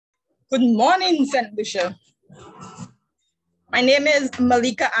Good morning, St. Lucia. My name is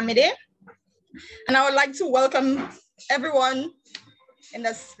Malika Amide, and I would like to welcome everyone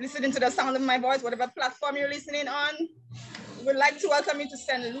listening to the sound of my voice, whatever platform you're listening on. We would like to welcome you to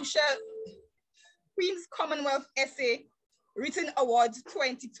St. Lucia Queen's Commonwealth Essay Written Awards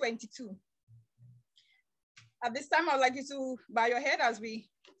 2022. At this time, I would like you to bow your head as we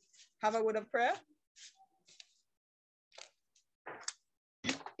have a word of prayer.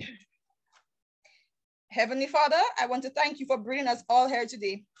 Heavenly Father, I want to thank you for bringing us all here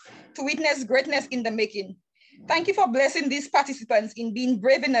today to witness greatness in the making. Thank you for blessing these participants in being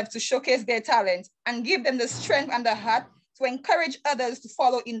brave enough to showcase their talent and give them the strength and the heart to encourage others to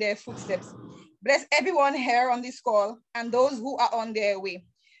follow in their footsteps. Bless everyone here on this call and those who are on their way.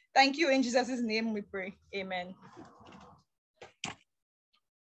 Thank you, in Jesus' name we pray, amen.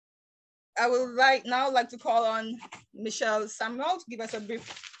 I would now like to call on Michelle Samuel to give us a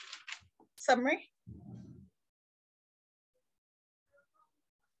brief summary.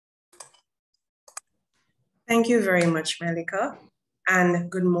 Thank you very much, Malika,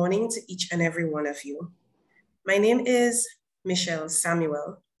 and good morning to each and every one of you. My name is Michelle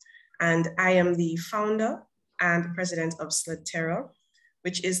Samuel, and I am the founder and president of SLUDTERA,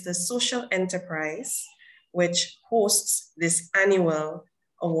 which is the social enterprise which hosts this annual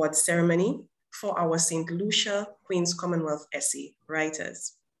award ceremony for our St. Lucia Queen's Commonwealth Essay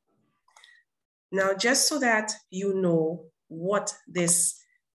writers. Now, just so that you know what this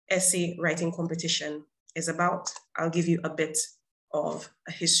essay writing competition is about, I'll give you a bit of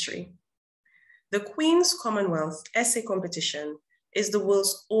a history. The Queen's Commonwealth Essay Competition is the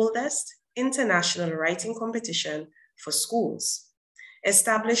world's oldest international writing competition for schools,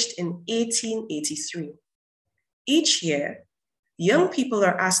 established in 1883. Each year, young people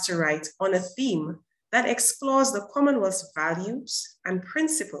are asked to write on a theme that explores the Commonwealth's values and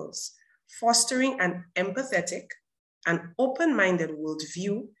principles, fostering an empathetic and open-minded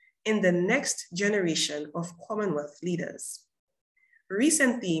worldview in the next generation of Commonwealth leaders.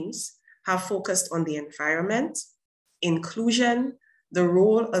 Recent themes have focused on the environment, inclusion, the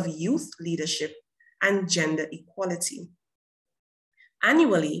role of youth leadership, and gender equality.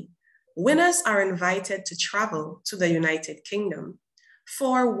 Annually, winners are invited to travel to the United Kingdom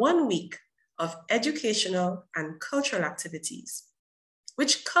for 1 week of educational and cultural activities,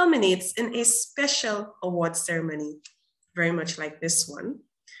 which culminates in a special award ceremony, very much like this one,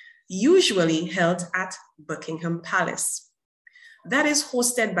 usually held at Buckingham Palace. That is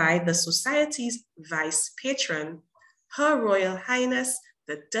hosted by the Society's vice patron, Her Royal Highness,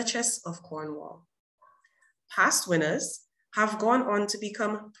 the Duchess of Cornwall. Past winners have gone on to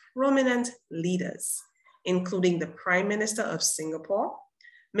become prominent leaders, including the Prime Minister of Singapore,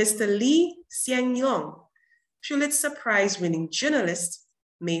 Mr. Lee Hsien Loong, Pulitzer Prize-winning journalist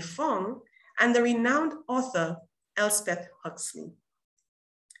Mei Fong, and the renowned author Elspeth Huxley.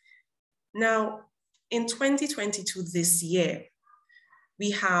 Now, in 2022, this year,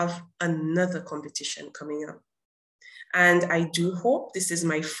 we have another competition coming up. And I do hope this is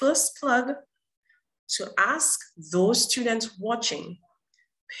my first plug to ask those students watching,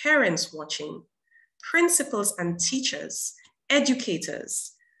 parents watching, principals and teachers,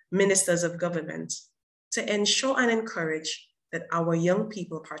 educators, ministers of government, to ensure and encourage that our young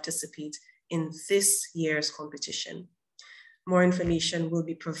people participate in this year's competition. More information will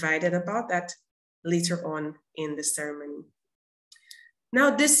be provided about that later on in the ceremony. Now,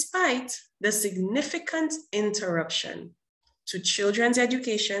 despite the significant interruption to children's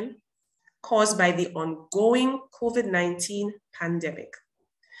education caused by the ongoing COVID-19 pandemic,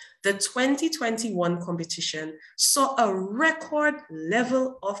 the 2021 competition saw a record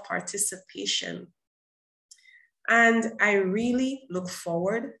level of participation. And I really look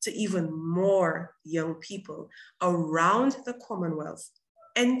forward to even more young people around the Commonwealth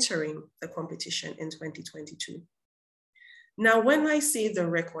entering the competition in 2022. Now, when I say the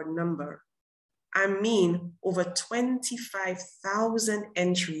record number, I mean over 25,000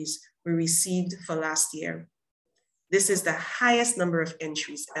 entries were received for last year. This is the highest number of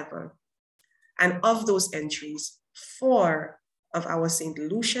entries ever. And of those entries, 4 of our St.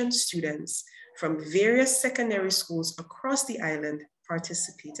 Lucian students from various secondary schools across the island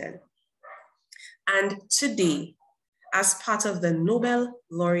participated. And today, as part of the Nobel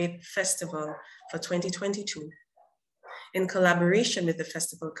Laureate Festival for 2022, in collaboration with the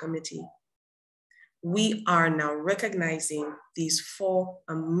festival committee, we are now recognizing these 4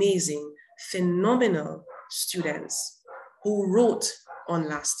 amazing, phenomenal students who wrote on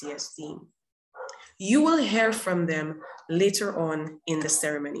last year's theme. You will hear from them later on in the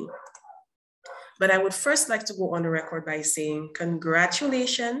ceremony. But I would first like to go on the record by saying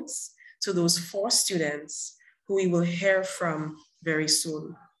congratulations to those 4 students who we will hear from very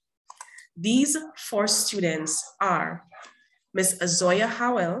soon. These 4 students are Ms. Azoya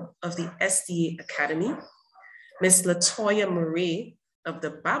Howell of the SDA Academy, Ms. Latoya Murray of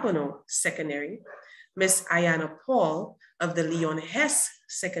the Babonneau Secondary, Ms. Ayana Paul of the Leon Hess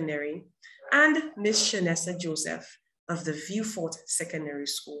Secondary, and Ms. Shanessa Joseph of the Vieux-Fort Secondary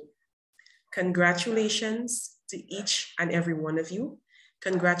School. Congratulations to each and every one of you.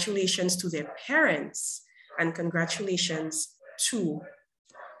 Congratulations to their parents, and congratulations to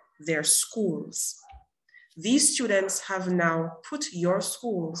their schools. These students have now put your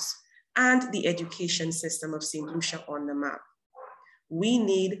schools and the education system of St. Lucia on the map. We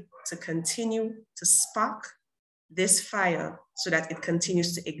need to continue to spark this fire so that it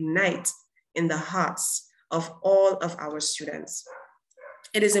continues to ignite in the hearts of all of our students.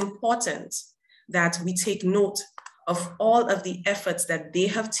 It is important that we take note of all of the efforts that they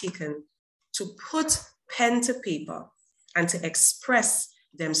have taken to put pen to paper and to express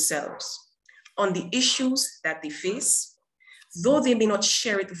themselves on the issues that they face. Though they may not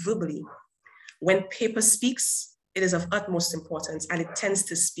share it verbally, when paper speaks, it is of utmost importance and it tends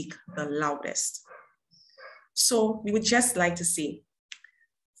to speak the loudest. So we would just like to say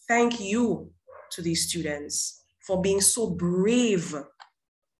thank you to these students for being so brave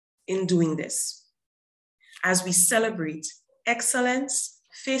in doing this. As we celebrate excellence,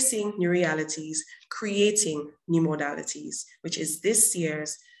 facing new realities, creating new modalities, which is this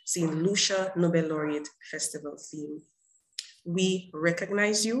year's St. Lucia Nobel Laureate Festival theme. We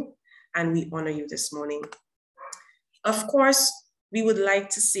recognize you and we honor you this morning. Of course, we would like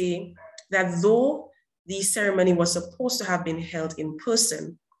to say that though the ceremony was supposed to have been held in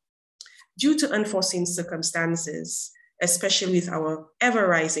person, due to unforeseen circumstances, especially with our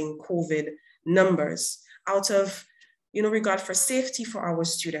ever-rising COVID numbers, out of regard for safety for our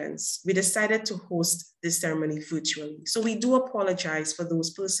students, we decided to host this ceremony virtually. So we do apologize for those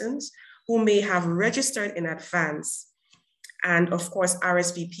persons who may have registered in advance and of course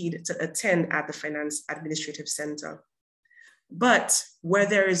RSVP'd to attend at the Finance Administrative Center. But where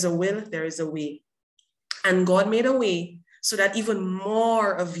there is a will, there is a way. And God made a way so that even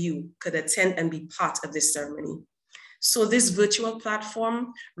more of you could attend and be part of this ceremony. So this virtual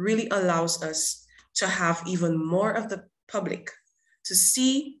platform really allows us to have even more of the public to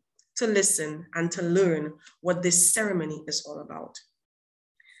see, to listen, and to learn what this ceremony is all about.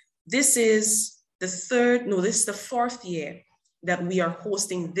 This is the 4th year that we are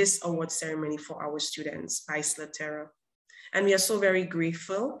hosting this award ceremony for our students by SLUDTERA. And we are so very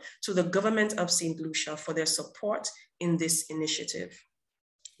grateful to the government of St. Lucia for their support in this initiative.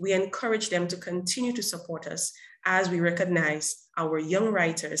 We encourage them to continue to support us as we recognize our young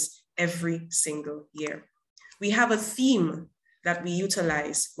writers every single year. We have a theme that we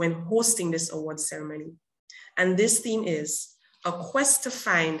utilize when hosting this award ceremony. And this theme is a quest to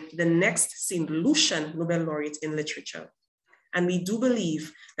find the next St. Lucian Nobel Laureate in literature. And we do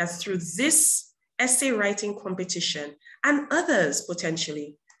believe that through this essay writing competition and others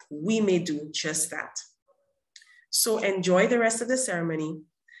potentially, we may do just that. So enjoy the rest of the ceremony.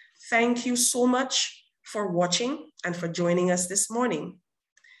 Thank you so much for watching and for joining us this morning.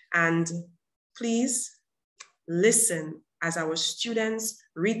 And please listen as our students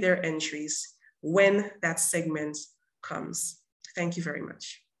read their entries when that segment comes. Thank you very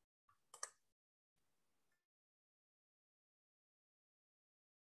much.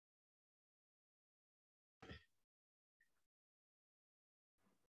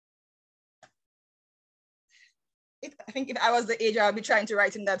 I think if I was the age, I'll be trying to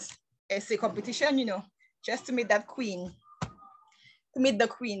write in that essay competition, just to meet that queen. To meet the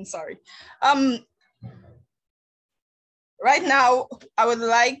queen, sorry. Right now, I would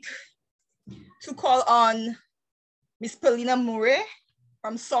like to call on Ms. Paulina Murray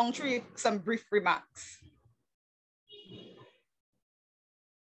from Songtry, some brief remarks.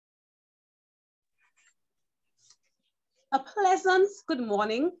 A pleasant good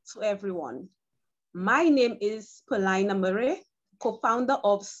morning to everyone. My name is Paulina Murray, co-founder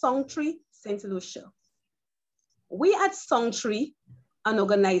of Songtry St. Lucia. We at Songtry, an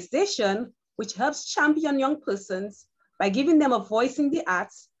organization which helps champion young persons by giving them a voice in the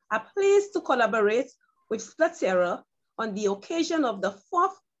arts, are pleased to collaborate with SLUDTERA on the occasion of the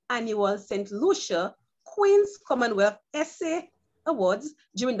 4th annual St. Lucia Queen's Commonwealth Essay Awards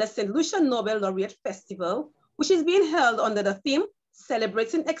during the St. Lucia Nobel Laureate Festival, which is being held under the theme,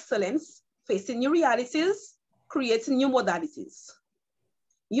 Celebrating Excellence, Facing New Realities, Creating New Modalities.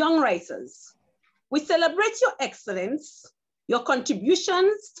 Young writers, we celebrate your excellence, your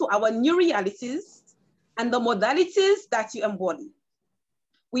contributions to our new realities, and the modalities that you embody.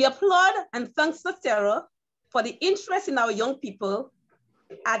 We applaud and thank SLUDTERA for the interest in our young people,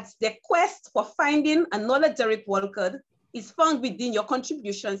 as their quest for finding a knowledge-derived world is found within your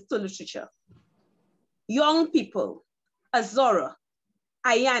contributions to literature. Young people, Azora,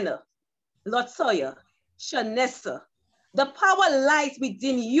 Ayana, Latoya, Shanessa, the power lies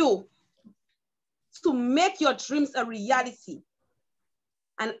within you to make your dreams a reality.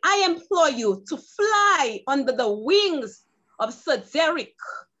 And I implore you to fly under the wings of Sir Derek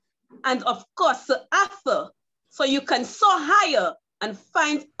and of course Sir Arthur, so you can soar higher and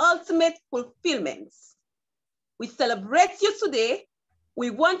find ultimate fulfillment. We celebrate you today.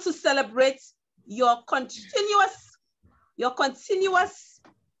 We want to celebrate your continuous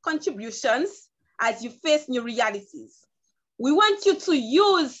contributions as you face new realities. We want you to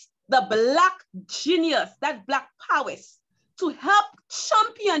use the Black genius, that Black powers, to help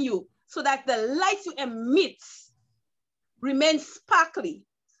champion you so that the light you emit remains sparkly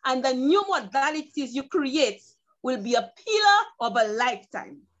and the new modalities you create will be a pillar of a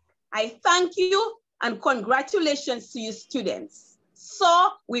lifetime. I thank you and congratulations to you students.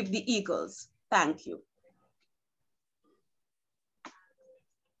 Soar with the eagles. Thank you.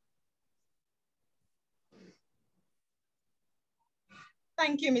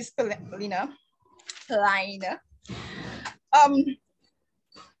 Thank you, Ms. Polina.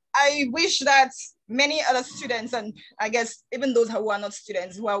 I wish that many other students, and I guess even those who are not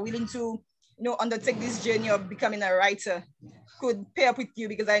students, who are willing to undertake this journey of becoming a writer, could pair up with you,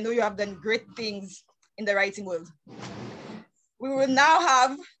 because I know you have done great things in the writing world. We will now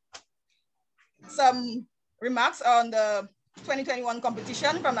have some remarks on the 2021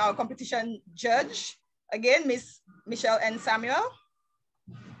 competition from our competition judge. Again, Ms. Michelle N. Samuel.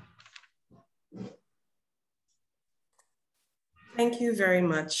 Thank you very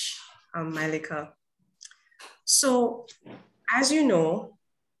much, Malika. So, as you know,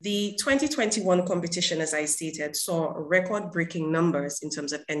 the 2021 competition, as I stated, saw record-breaking numbers in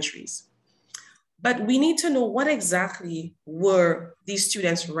terms of entries. But we need to know what exactly were these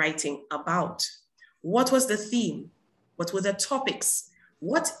students writing about? What was the theme? What were the topics?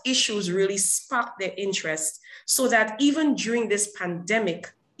 What issues really sparked their interest so that even during this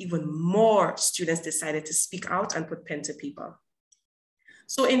pandemic, even more students decided to speak out and put pen to paper?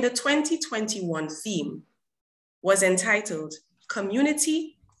 So in the 2021 theme was entitled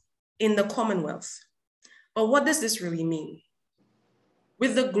Community in the Commonwealth. But what does this really mean?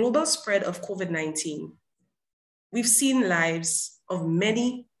 With the global spread of COVID-19, we've seen lives of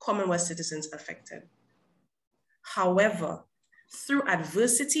many Commonwealth citizens affected. However, through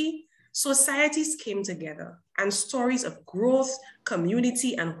adversity, societies came together and stories of growth,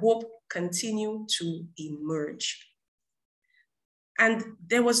 community, and hope continue to emerge. And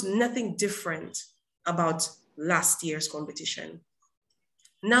there was nothing different about last year's competition.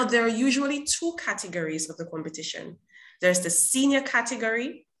 Now, there are usually two categories of the competition. There's the senior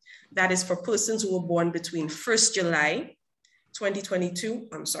category, that is for persons who were born between 1st July 2022,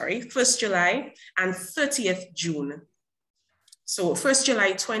 1st July and 30th June. So 1st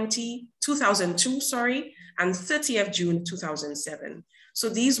July 2002, and 30th June 2007. So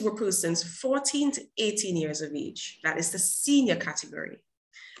these were persons 14 to 18 years of age. That is the senior category.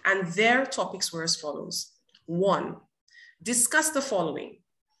 And their topics were as follows. 1, discuss the following.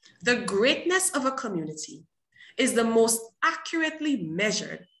 The greatness of a community is the most accurately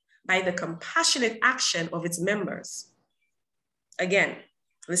measured by the compassionate action of its members. Again,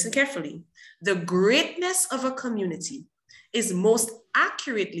 listen carefully. The greatness of a community is most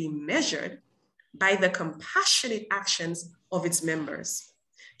accurately measured by the compassionate actions of its members.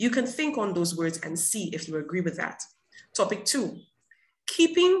 You can think on those words and see if you agree with that. Topic 2,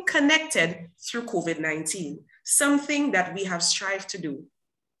 keeping connected through COVID-19, something that we have strived to do.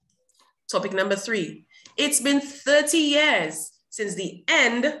 Topic number 3, it's been 30 years since the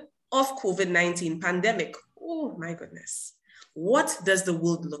end of COVID-19 pandemic. Oh my goodness. What does the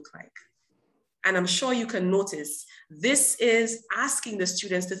world look like? And I'm sure you can notice this is asking the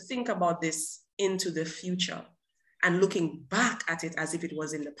students to think about this into the future and looking back at it as if it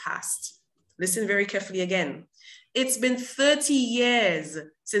was in the past. Listen very carefully again. It's been 30 years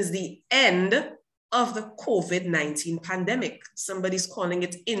since the end of the COVID-19 pandemic. Somebody's calling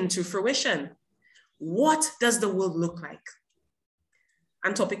it into fruition. What does the world look like?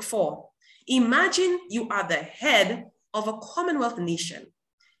 And topic 4, imagine you are the head of a Commonwealth nation,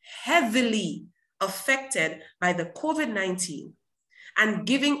 heavily affected by the COVID-19 and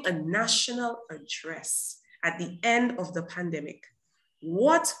giving a national address at the end of the pandemic.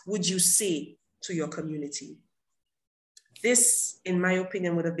 What would you say to your community? This, in my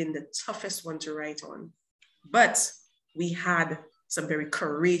opinion, would have been the toughest one to write on, but we had some very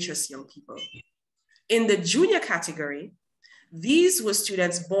courageous young people. In the junior category, these were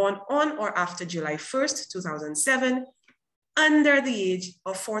students born on or after July 1st, 2007, under the age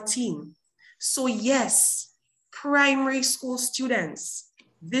of 14. So yes, primary school students,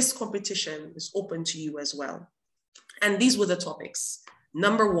 this competition is open to you as well. And these were the topics.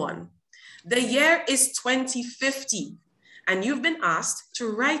 Number 1, the year is 2050, and you've been asked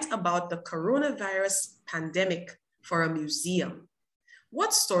to write about the coronavirus pandemic for a museum.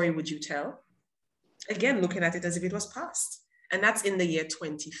 What story would you tell? Again, looking at it as if it was past, and that's in the year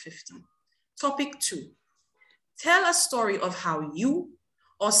 2050. Topic 2, tell a story of how you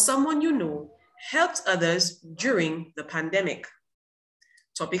or someone you know helped others during the pandemic.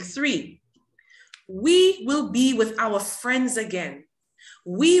 Topic 3, we will be with our friends again.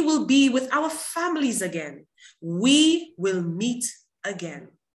 We will be with our families again. We will meet again.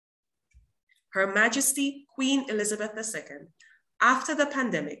 Her Majesty Queen Elizabeth II, after the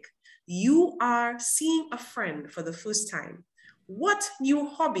pandemic, you are seeing a friend for the first time. What new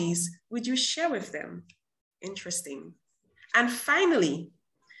hobbies would you share with them? Interesting. And finally,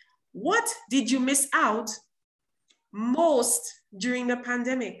 what did you miss out most during the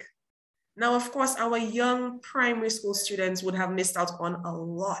pandemic? Now, of course, our young primary school students would have missed out on a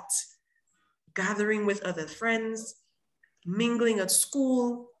lot. Gathering with other friends, mingling at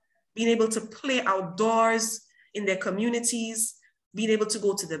school, being able to play outdoors in their communities, being able to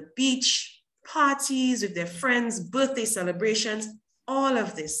go to the beach, parties with their friends, birthday celebrations, all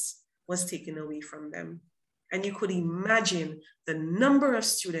of this was taken away from them. And you could imagine the number of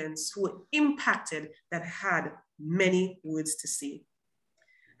students who were impacted that had many words to say.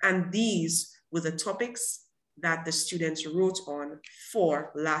 And these were the topics that the students wrote on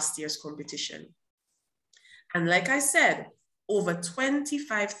for last year's competition. And like I said, over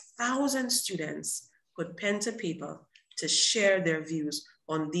 25,000 students put pen to paper to share their views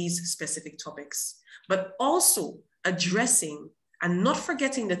on these specific topics, but also addressing and not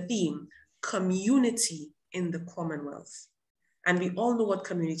forgetting the theme, community in the Commonwealth. And we all know what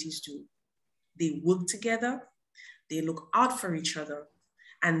communities do. They work together, they look out for each other,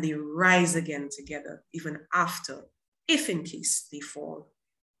 and they rise again together, even after, if in case they fall.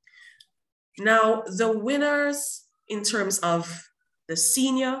 Now, the winners in terms of the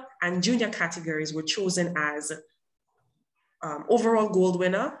senior and junior categories were chosen as overall gold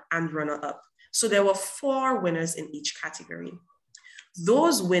winner and runner-up. So there were 4 winners in each category.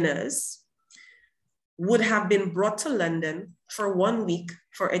 Those winners would have been brought to London for 1 week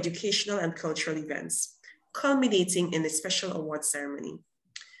for educational and cultural events, culminating in a special award ceremony.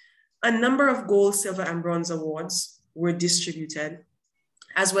 A number of gold, silver, and bronze awards were distributed,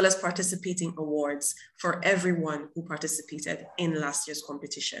 as well as participating awards for everyone who participated in last year's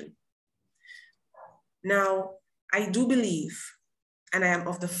competition. Now, I do believe, and I am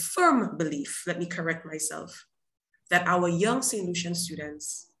of the firm belief, let me correct myself, that our young St. Lucian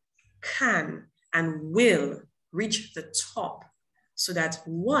students can and will reach the top so that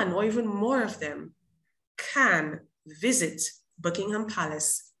one or even more of them can visit Buckingham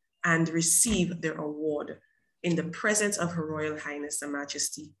Palace and receive their award in the presence of Her Royal Highness, Her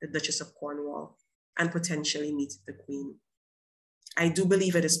Majesty, the Duchess of Cornwall, and potentially meet the Queen. I do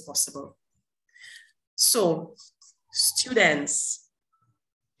believe it is possible. So, students,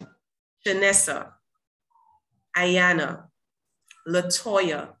 Janessa, Ayana,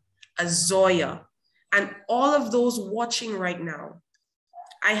 Latoya, Azoya, and all of those watching right now,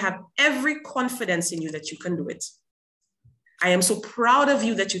 I have every confidence in you that you can do it. I am so proud of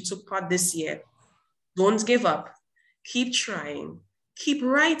you that you took part this year. Don't give up. Keep trying. Keep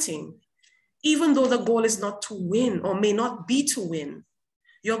writing. Even though the goal is not to win or may not be to win,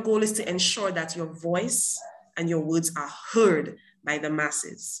 your goal is to ensure that your voice and your words are heard by the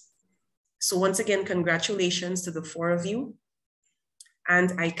masses. So once again, congratulations to the 4 of you.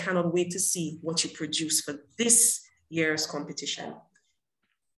 And I cannot wait to see what you produce for this year's competition.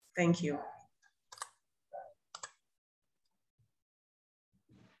 Thank you.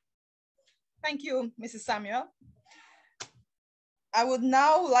 Thank you, Mrs. Samuel. I would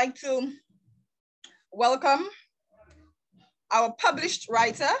now like to welcome our published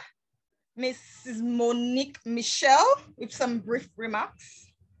writer, Mrs. Monique Michel, with some brief remarks.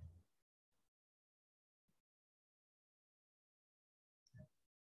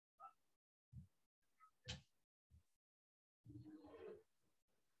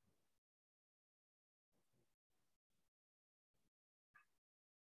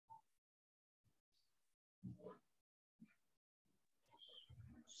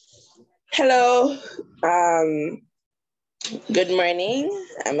 Hello, good morning,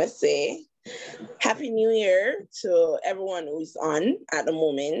 I must say. Happy New Year to everyone who's on at the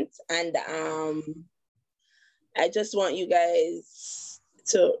moment. And I just want you guys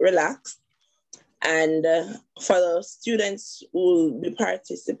to relax. And for the students who will be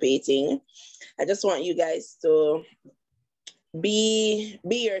participating, I just want you guys to be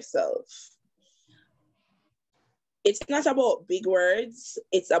yourself. It's not about big words.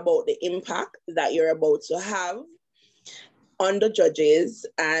 It's about the impact that you're about to have on the judges.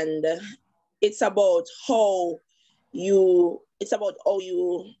 And it's about how you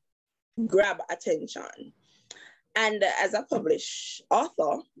grab attention. And as a published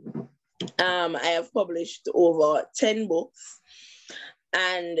author, I have published over 10 books,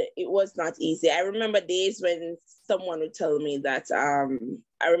 and it was not easy. I remember days when someone would tell me that,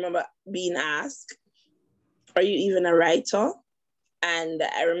 I remember being asked, are you even a writer? And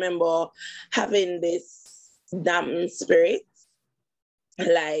I remember having this damn spirit,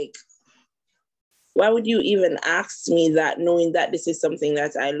 like, why would you even ask me that, knowing that this is something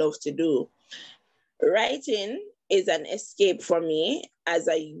that I love to do? Writing is an escape for me as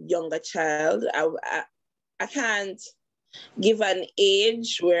a younger child. I can't give an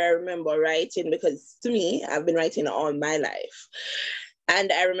age where I remember writing, because to me, I've been writing all my life.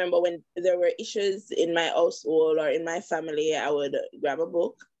 And I remember when there were issues in my household or in my family, I would grab a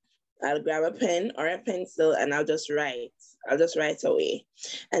book, I'll grab a pen or a pencil, and I'll just write. I'll just write away.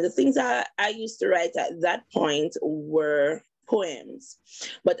 And the things that I used to write at that point were poems.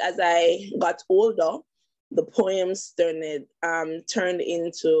 But as I got older, the poems turned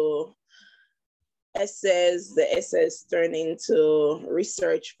into essays, the essays turn into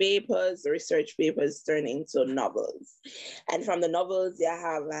research papers, the research papers turn into novels. And from the novels, I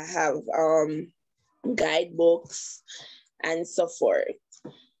have guidebooks and so forth.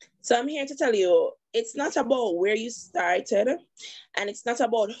 So I'm here to tell you, it's not about where you started, and it's not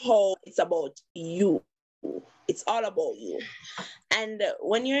about how, it's about you. It's all about you. And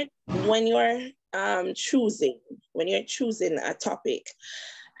when you're choosing a topic,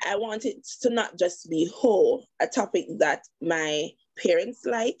 I want it to not just be whole, a topic that my parents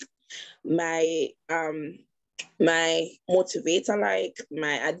like, my motivator like,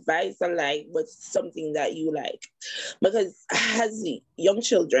 my advisor like, but something that you like. Because as young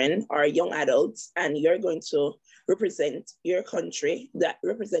children or young adults, and you're going to represent your country, that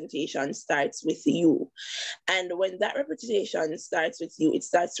representation starts with you. And when that representation starts with you, it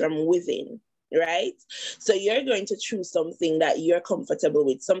starts from within. Right? So you're going to choose something that you're comfortable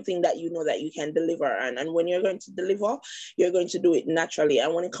with, something that you know that you can deliver on. And when you're going to deliver, you're going to do it naturally.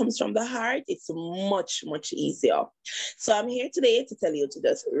 And when it comes from the heart, it's much, much easier. So I'm here today to tell you to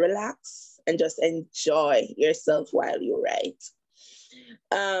just relax and just enjoy yourself while you write.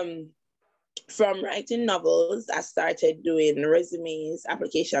 From writing novels, I started doing resumes,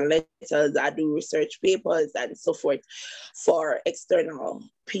 application letters, I do research papers and so forth for external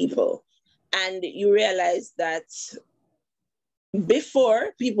people. And you realize that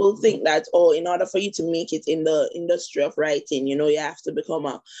before, people think that, oh, in order for you to make it in the industry of writing, you have to become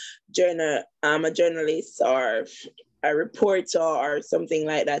a journalist or a reporter or something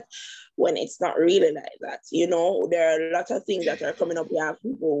like that, when it's not really like that. There are a lot of things that are coming up. We have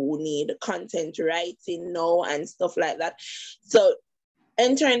people who need content writing now and stuff like that. So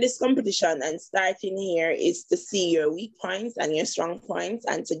entering this competition and starting here is to see your weak points and your strong points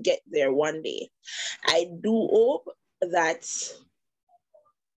and to get there one day. I do hope that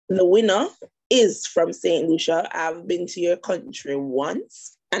the winner is from St. Lucia. I've been to your country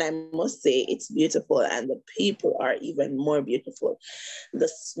once, and I must say it's beautiful, and the people are even more beautiful. The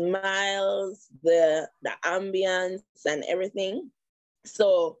smiles, the ambience and everything.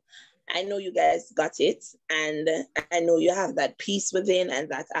 So I know you guys got it, and I know you have that peace within and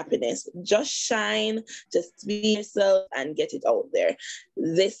that happiness. Just shine, just be yourself and get it out there.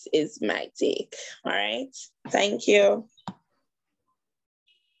 This is my take. All right. Thank you.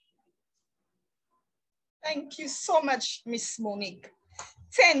 Thank you so much, Miss Monique.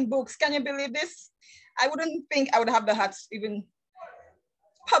 10 books, can you believe this? I wouldn't think I would have the heart to even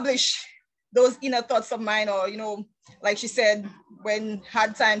publish those inner thoughts of mine, or, like she said, when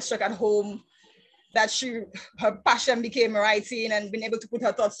hard times struck at home, that her passion became writing and being able to put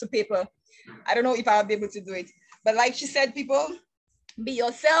her thoughts to paper. I don't know if I'll be able to do it. But like she said, people, be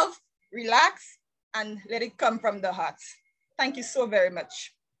yourself, relax, and let it come from the heart. Thank you so very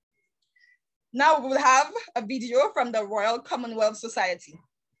much. Now we'll have a video from the Royal Commonwealth Society.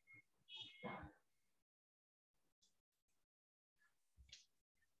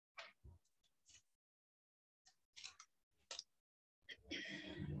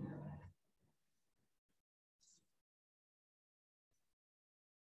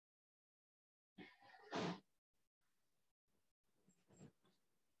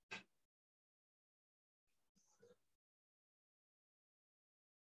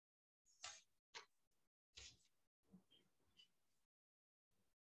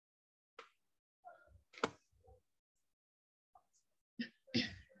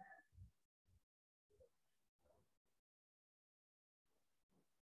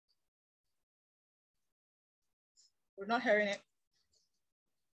 We're not hearing it.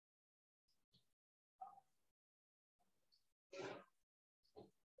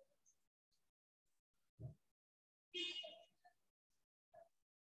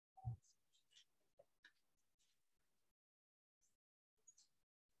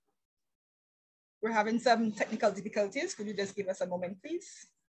 We're having some technical difficulties. Could you just give us a moment, please?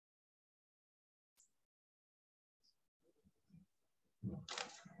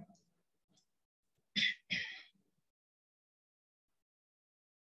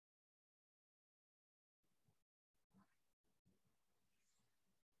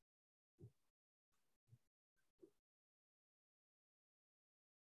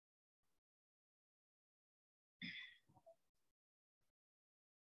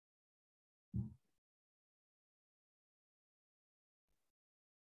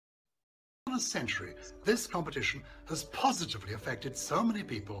 In a century, this competition has positively affected so many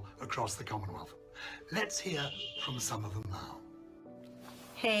people across the Commonwealth. Let's hear from some of them now.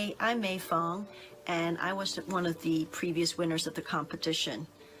 Hey, I'm Mei Fong, and I was one of the previous winners of the competition.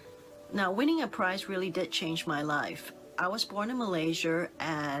 Now, winning a prize really did change my life. I was born in Malaysia,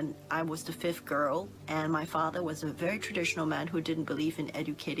 and I was the 5th girl, and my father was a very traditional man who didn't believe in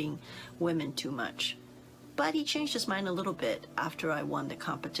educating women too much. But he changed his mind a little bit after I won the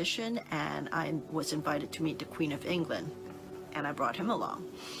competition, and I was invited to meet the Queen of England, and I brought him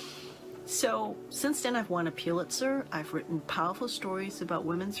along. So since then, I've won a Pulitzer, I've written powerful stories about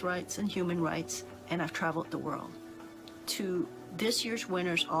women's rights and human rights, and I've traveled the world. To this year's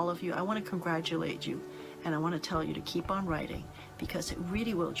winners, all of you, I want to congratulate you, and I want to tell you to keep on writing, because it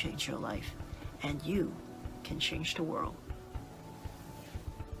really will change your life, and you can change the world.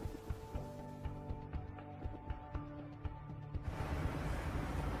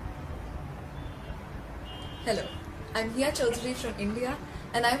 Hello, I'm Hiya Chaudhary from India,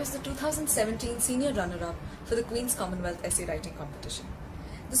 and I was the 2017 Senior Runner-Up for the Queen's Commonwealth Essay Writing Competition.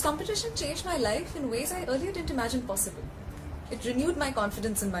 This competition changed my life in ways I earlier didn't imagine possible. It renewed my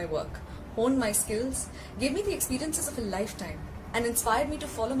confidence in my work, honed my skills, gave me the experiences of a lifetime, and inspired me to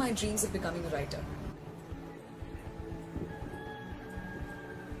follow my dreams of becoming a writer.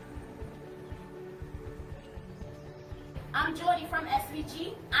 I'm Jody from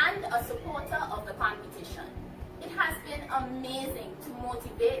SVG and a supporter of the competition. It has been amazing to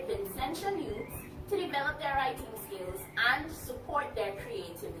motivate Vincentian youths to develop their writing skills and support their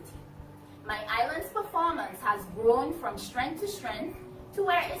creativity. My island's performance has grown from strength to strength to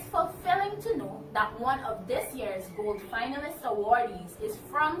where it's fulfilling to know that one of this year's gold finalist awardees is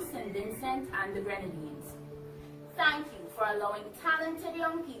from St. Vincent and the Grenadines. Thank you for allowing talented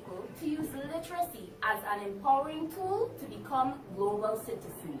young people to use literacy as an empowering tool to become global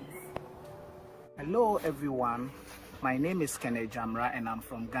citizens. Hello everyone, my name is Kenneth Jamra and I'm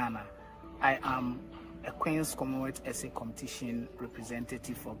from Ghana. I am a Queen's Commonwealth Essay Competition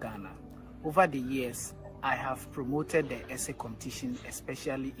representative for Ghana. Over the years, I have promoted the essay competition,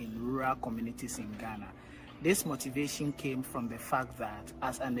 especially in rural communities in Ghana. This motivation came from the fact that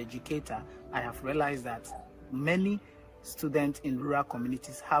as an educator, I have realized that many students in rural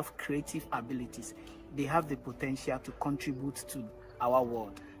communities have creative abilities. They have the potential to contribute to our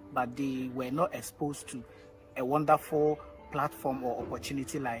world, but they were not exposed to a wonderful platform or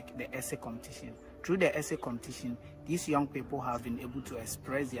opportunity like the essay competition. Through the essay competition, these young people have been able to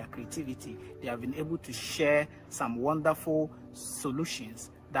express their creativity. They have been able to share some wonderful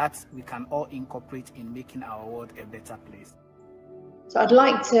solutions that we can all incorporate in making our world a better place. So I'd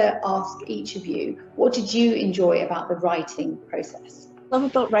like to ask each of you, what did you enjoy about the writing process? What I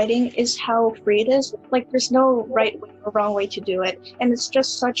love about writing is how free it is. Like, there's no right way or wrong way to do it. And it's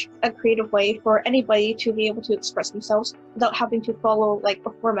just such a creative way for anybody to be able to express themselves without having to follow like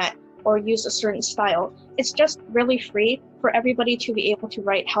a format or use a certain style. It's just really free for everybody to be able to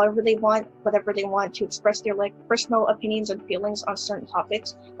write however they want, whatever they want, to express their like personal opinions and feelings on certain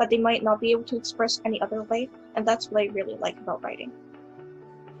topics that they might not be able to express any other way. And that's what I really like about writing.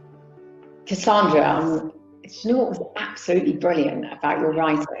 Cassandra, you know what was absolutely brilliant about your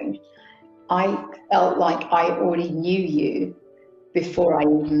writing? I felt like I already knew you before I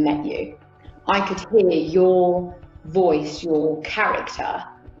even met you. I could hear your voice, your character.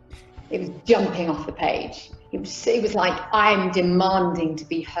 It was jumping off the page. It was like, I'm demanding to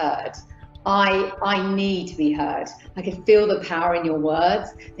be heard. I need to be heard. I could feel the power in your words.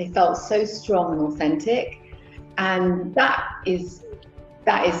 They felt so strong and authentic. And that is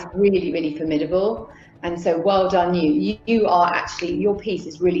really, really formidable. And so well done you. You are actually, your piece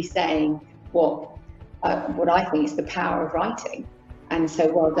is really saying what I think is the power of writing. And so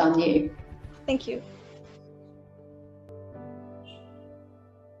well done you. Thank you.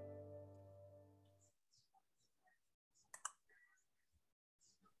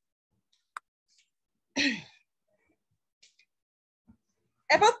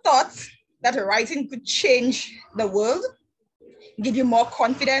 Ever thought that writing could change the world, give you more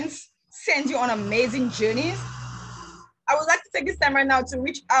confidence, send you on amazing journeys? I would like to take this time right now to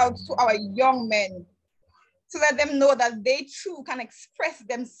reach out to our young men, to let them know that they too can express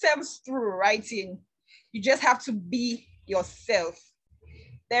themselves through writing. You just have to be yourself.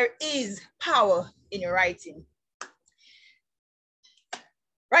 There is power in writing.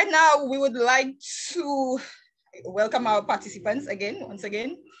 Right now, we would like to welcome our participants once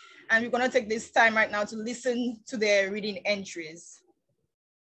again, and we're gonna take this time right now to listen to their reading entries.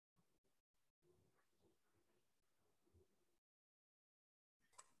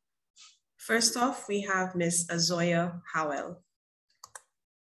 First off, we have Ms. Azoya Howell.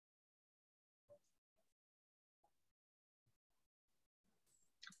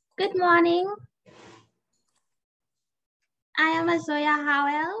 Good morning. I am Azoya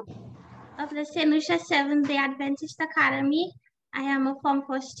Howell of the St. Lucia Seventh-day Adventist Academy. I am a Form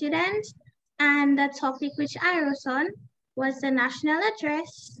 4 student, and the topic which I wrote on was the national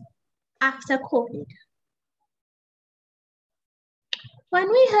address after COVID. When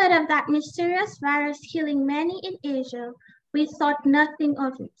we heard of that mysterious virus killing many in Asia, we thought nothing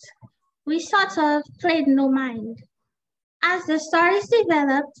of it. We sort of played no mind. As the stories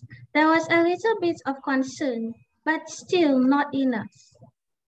developed, there was a little bit of concern, but still not enough.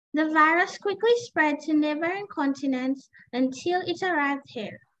 The virus quickly spread to neighboring continents until it arrived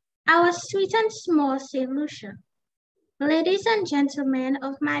here, our sweet and small St. Lucia. Ladies and gentlemen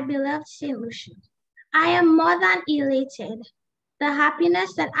of my beloved St. Lucia, I am more than elated. The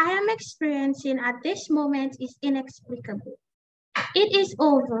happiness that I am experiencing at this moment is inexplicable. It is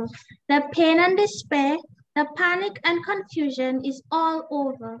over. The pain and despair, the panic and confusion is all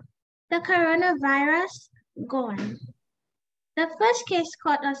over. The coronavirus, gone. The first case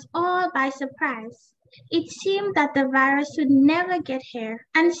caught us all by surprise. It seemed that the virus would never get here,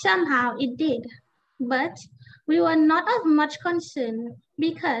 and somehow it did. But we were not of much concern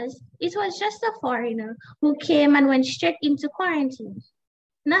because it was just a foreigner who came and went straight into quarantine.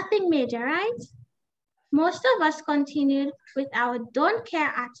 Nothing major, right? Most of us continued with our don't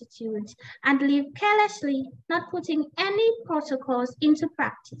care attitudes and lived carelessly, not putting any protocols into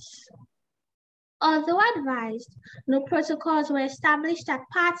practice. Although advised, no protocols were established at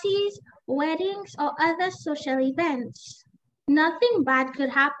parties, weddings, or other social events. Nothing bad could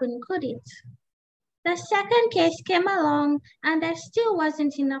happen, could it? The second case came along and there still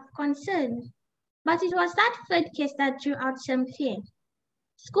wasn't enough concern. But it was that third case that drew out some fear.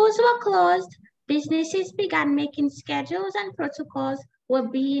 Schools were closed, businesses began making schedules and protocols were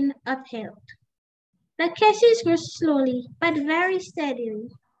being upheld. The cases grew slowly, but very steadily.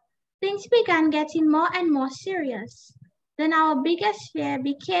 Things began getting more and more serious. Then our biggest fear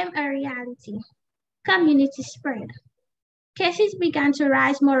became a reality. Community spread. Cases began to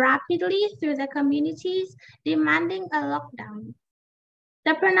rise more rapidly through the communities, demanding a lockdown.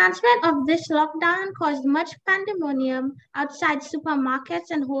 The pronouncement of this lockdown caused much pandemonium outside supermarkets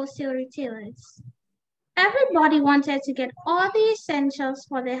and wholesale retailers. Everybody wanted to get all the essentials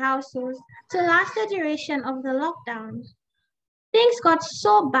for their households to last the duration of the lockdown. Things got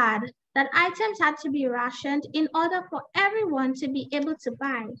so bad that items had to be rationed in order for everyone to be able to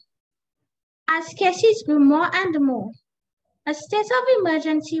buy. As cases grew more and more, a state of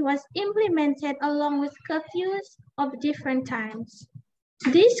emergency was implemented along with curfews of different times.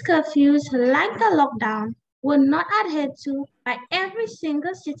 These curfews, like the lockdown, were not adhered to by every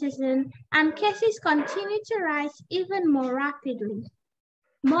single citizen, and cases continued to rise even more rapidly.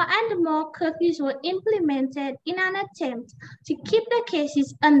 More and more curfews were implemented in an attempt to keep the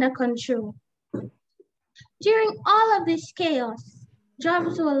cases under control. During all of this chaos,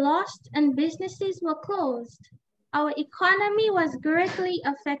 jobs were lost and businesses were closed. Our economy was greatly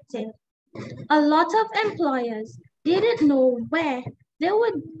affected. A lot of employers didn't know where they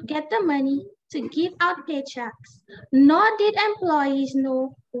would get the money to give out paychecks, nor did employees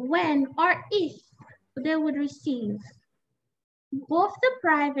know when or if they would receive. Both the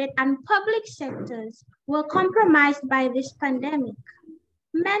private and public sectors were compromised by this pandemic.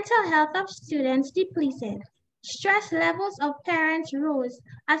 Mental health of students depleted. Stress levels of parents rose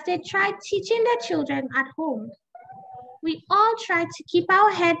as they tried teaching their children at home. We all tried to keep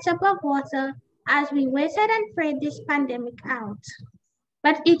our heads above water as we waited and prayed this pandemic out.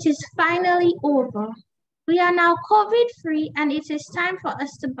 But it is finally over. We are now COVID-free and it is time for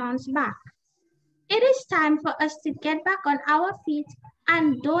us to bounce back. It is time for us to get back on our feet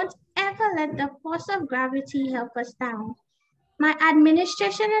and don't ever let the force of gravity help us down. My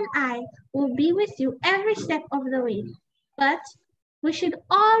administration and I will be with you every step of the way. But we should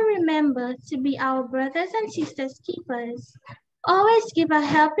all remember to be our brothers and sisters keepers. Always give a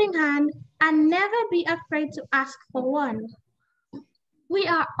helping hand and never be afraid to ask for one. We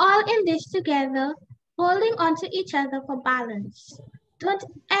are all in this together, holding on to each other for balance. Don't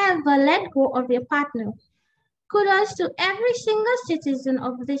ever let go of your partner. Kudos to every single citizen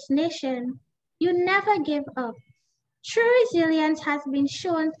of this nation. You never gave up. True resilience has been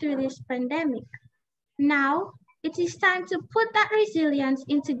shown through this pandemic. Now, it is time to put that resilience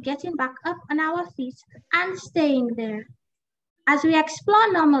into getting back up on our feet and staying there. As we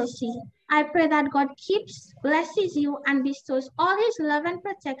explore normalcy, I pray that God keeps, blesses you, and bestows all his love and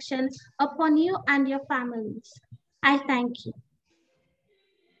protection upon you and your families. I thank you.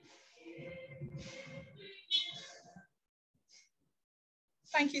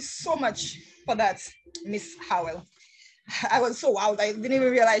 Thank you so much for that, Miss Howell. I was so wowed. I didn't even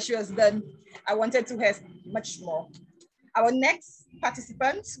realize she was done. I wanted to hear much more. Our next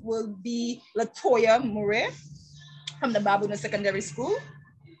participant will be Latoya Murray from the Babuna Secondary School.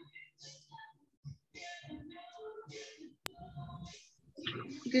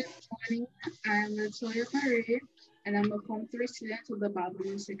 Good morning. I'm Latoya Murray, and I'm a Form 3 student of the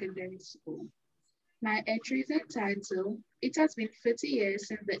Babuna Secondary School. My entry is entitled, "It has been 30 years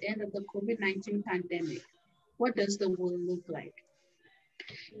since the end of the COVID-19 pandemic. What does the world look like?"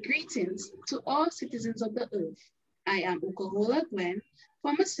 Greetings to all citizens of the earth. I am Ukohola Gwen,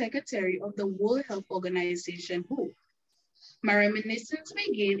 former secretary of the World Health Organization, WHO. My reminiscence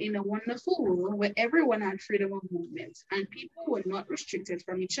began in a wonderful world where everyone had freedom of movement and people were not restricted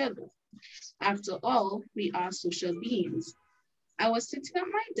from each other. After all, we are social beings. I was sitting at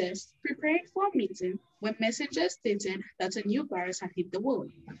my desk preparing for a meeting when messengers stated that a new virus had hit the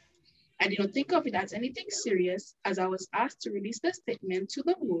world. I did not think of it as anything serious as I was asked to release the statement to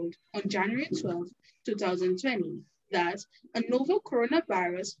the world on January 12, 2020, that a novel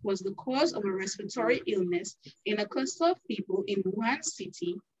coronavirus was the cause of a respiratory illness in a cluster of people in Wuhan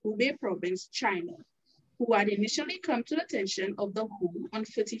City, Hubei Province, China, who had initially come to the attention of the WHO on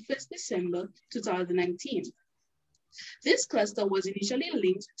 31st December 2019. This cluster was initially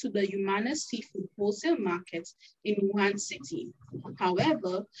linked to the Humana seafood wholesale market in Wuhan City.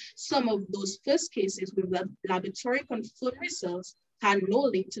 However, some of those first cases with laboratory confirmed results had no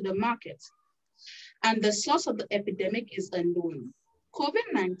link to the market, and the source of the epidemic is unknown.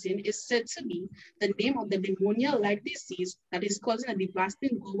 COVID-19 is said to be the name of the pneumonia-like disease that is causing a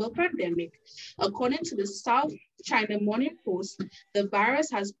devastating global pandemic. According to the South China Morning Post, the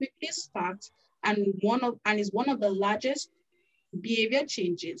virus has quickly sparked and is one of the largest behavior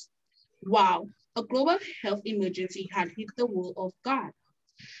changes. Wow, a global health emergency had hit the world off guard.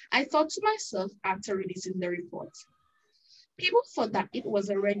 I thought to myself after releasing the report. People thought that it was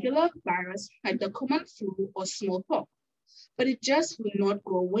a regular virus like the common flu or smallpox, but it just would not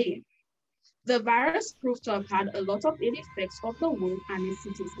go away. The virus proved to have had a lot of ill effects of the world and its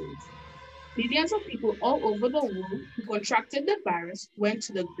citizens. Millions of people all over the world who contracted the virus went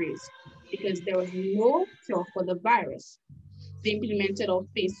to the graves because there was no cure for the virus. The implementation of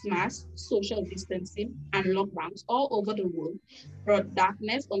face masks, social distancing, and lockdowns all over the world brought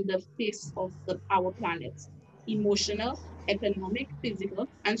darkness on the face of our planet. Emotional, economic, physical,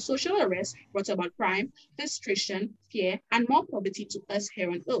 and social unrest brought about crime, frustration, fear, and more poverty to us here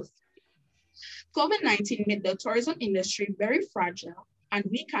on Earth. COVID-19 made the tourism industry very fragile, and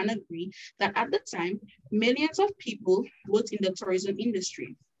we can agree that at the time, millions of people worked in the tourism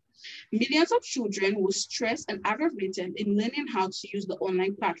industry. Millions of children were stressed and aggravated in learning how to use the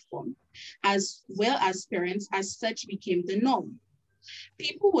online platform, as well as parents as such became the norm.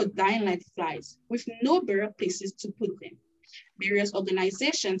 People were dying like flies with no better places to put them. Various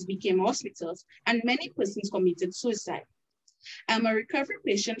organizations became hospitals and many persons committed suicide. I'm a recovery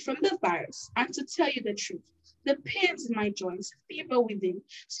patient from the virus, and to tell you the truth, the pains in my joints, fever within,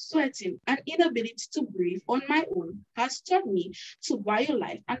 sweating, and inability to breathe on my own has taught me to value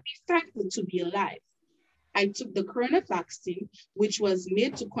life and be thankful to be alive. I took the corona vaccine, which was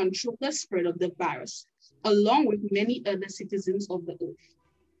made to control the spread of the virus, along with many other citizens of the earth.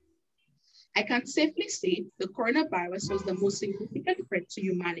 I can safely say the coronavirus was the most significant threat to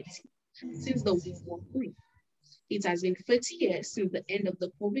humanity since the World War III. It has been 30 years since the end of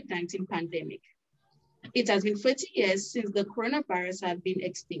the COVID-19 pandemic. It has been 30 years since the coronavirus have been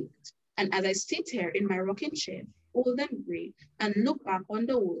extinct. And as I sit here in my rocking chair, old and gray, and look back on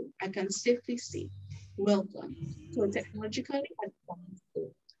the world, I can safely say, welcome to a technologically advanced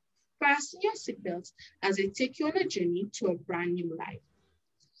world. Fasten your seatbelts as I take you on a journey to a brand new life.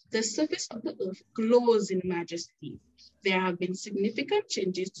 The surface of the earth glows in majesty. There have been significant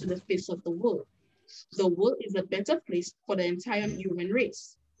changes to the face of the world. The world is a better place for the entire human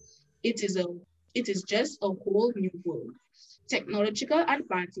race. It is just a whole new world. Technological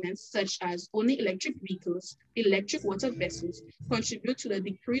advancements such as only electric vehicles, electric water vessels contribute to the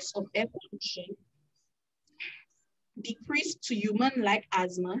decrease of air pollution, decrease to human like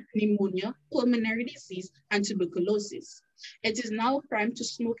asthma, pneumonia, pulmonary disease, and tuberculosis. It is now a crime to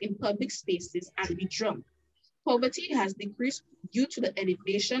smoke in public spaces and be drunk. Poverty has decreased due to the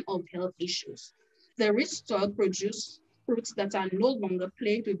elevation of health issues. The rich soil produce fruits that are no longer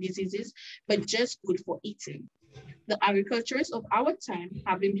plagued with diseases, but just good for eating. The agriculturists of our time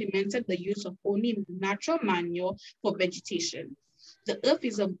have implemented the use of only natural manure for vegetation. The earth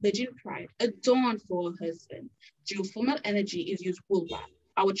is a virgin bride, adorned for her husband. Geothermal energy is used worldwide.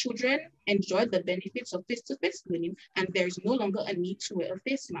 Our children enjoy the benefits of face-to-face learning, and there is no longer a need to wear a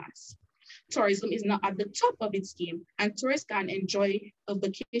face mask. Tourism is now at the top of its game, and tourists can enjoy a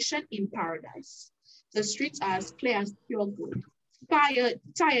vacation in paradise. The streets are as clear as pure gold,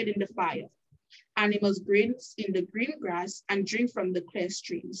 tired in the fire. Animals graze in the green grass and drink from the clear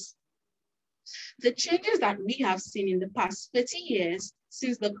streams. The changes that we have seen in the past 30 years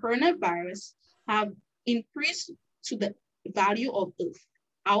since the coronavirus have increased to the value of Earth,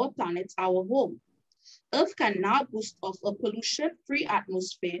 our planet, our home. Earth can now boast of a pollution-free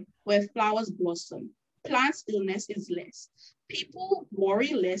atmosphere where flowers blossom, plants' illness is less, people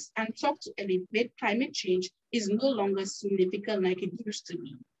worry less, and talk to elevate climate change is no longer significant like it used to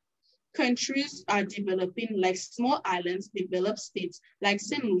be. Countries are developing like small islands, developed states like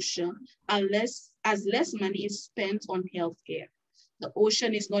St. Lucia, as less money is spent on healthcare. The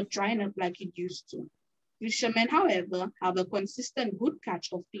ocean is not drying up like it used to. Fishermen, however, have a consistent good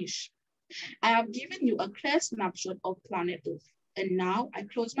catch of fish. I have given you a clear snapshot of planet Earth, and now I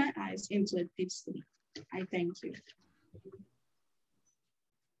close my eyes into a deep sleep. I thank you.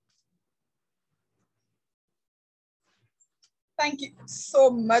 Thank you so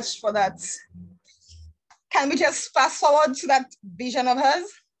much for that. Can we just fast forward to that vision of hers?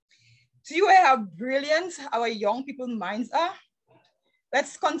 Do you hear how brilliant our young people's minds are?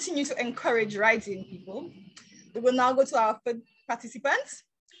 Let's continue to encourage writing, people. We will now go to our third participant,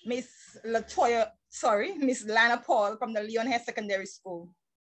 Miss Lana Paul from the Leon Hare Secondary School.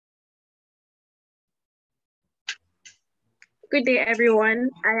 Good day, everyone.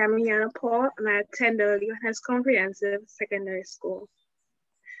 I am Yana Paul, and I attend the Leon Hare Comprehensive Secondary School.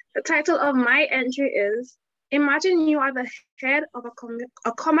 The title of my entry is, Imagine you are the head of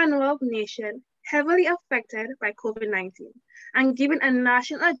a Commonwealth nation heavily affected by COVID-19 and giving a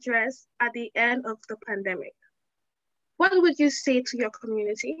national address at the end of the pandemic. What would you say to your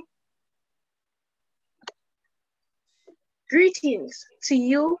community? Greetings to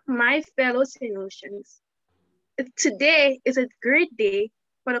you, my fellow St. Lucians. Today is a great day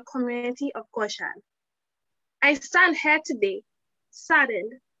for the community of Goshen. I stand here today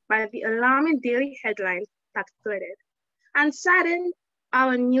saddened by the alarming daily headlines that flooded and saddened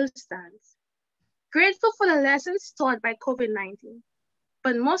our newsstands. Grateful for the lessons taught by COVID-19,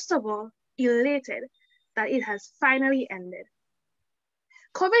 but most of all, elated that it has finally ended.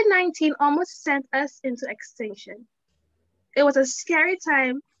 COVID-19 almost sent us into extinction. It was a scary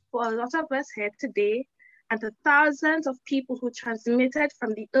time for a lot of us here today and the thousands of people who transmitted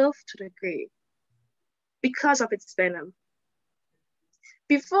from the earth to the grave because of its venom.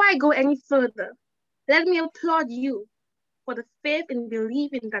 Before I go any further, let me applaud you for the faith and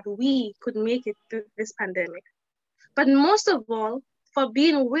believing that we could make it through this pandemic. But most of all, for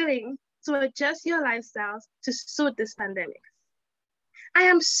being willing to adjust your lifestyles to suit this pandemic. I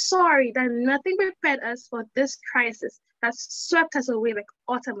am sorry that nothing prepared us for this crisis that swept us away like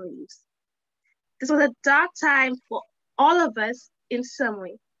autumn leaves. This was a dark time for all of us in some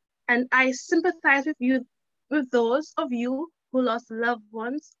way, and I sympathize with those of you who lost loved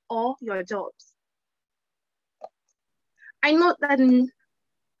ones or your jobs. I know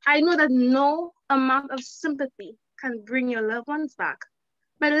that no amount of sympathy can bring your loved ones back,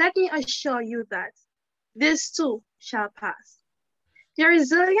 but let me assure you that this too shall pass. Your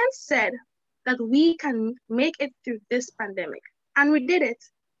resilience said that we can make it through this pandemic, and we did it.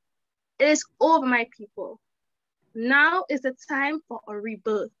 It is over, my people. Now is the time for a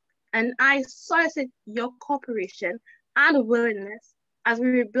rebirth, and I solicit your cooperation and willingness as we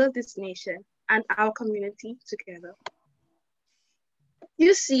rebuild this nation and our community together.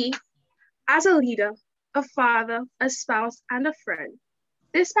 You see, as a leader, a father, a spouse, and a friend,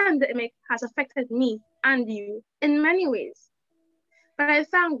 this pandemic has affected me and you in many ways. But I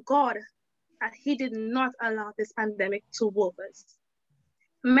thank God that He did not allow this pandemic to whoop us.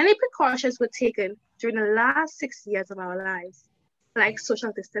 Many precautions were taken during the last 6 years of our lives, like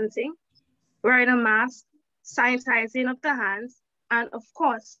social distancing, wearing a mask, sanitizing of the hands, and of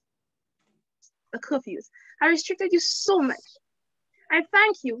course, the curfews have restricted you so much. I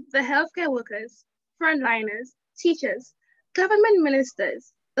thank you, the healthcare workers, frontliners, teachers, government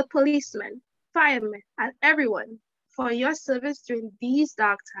ministers, the policemen, firemen, and everyone for your service during these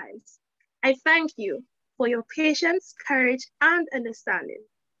dark times. I thank you for your patience, courage, and understanding.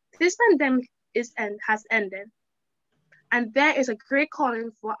 This pandemic has ended, and there is a great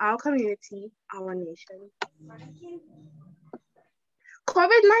calling for our community, our nation.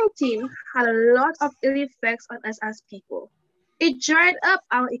 COVID-19 had a lot of ill effects on us as people. It dried up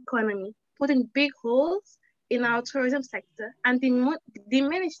our economy, putting big holes in our tourism sector and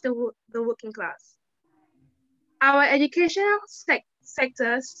diminished the working class. Our educational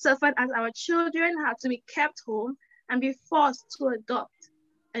sector suffered as our children had to be kept home and be forced to adopt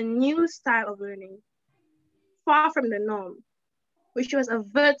a new style of learning, far from the norm, which was a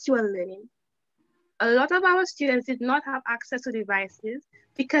virtual learning. A lot of our students did not have access to devices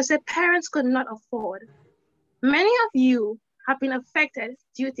because their parents could not afford. Many of you have been affected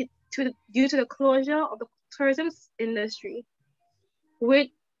due to the closure of the tourism industry,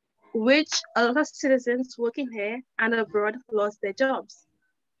 which a lot of citizens working here and abroad lost their jobs.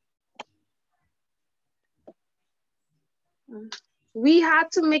 We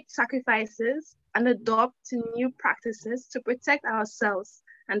had to make sacrifices and adopt to new practices to protect ourselves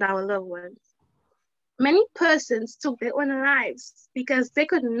and our loved ones. Many persons took their own lives because they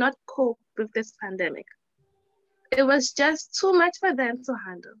could not cope with this pandemic. It was just too much for them to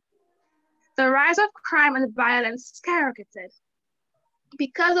handle. The rise of crime and violence skyrocketed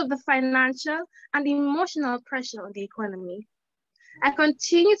because of the financial and emotional pressure on the economy. I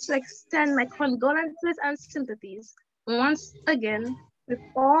continue to extend my condolences and sympathies once again with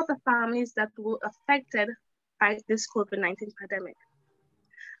all the families that were affected by this COVID-19 pandemic.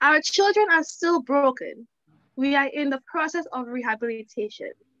 Our children are still broken. We are in the process of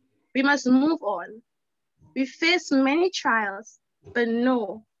rehabilitation. We must move on. We face many trials, but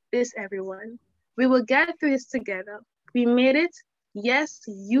know this, everyone. We will get through this together. We made it. Yes,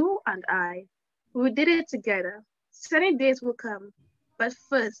 you and I. We did it together. Sunny days will come. But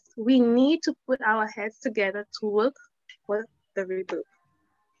first, we need to put our heads together to work for the rebirth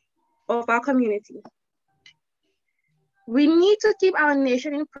of our community. We need to keep our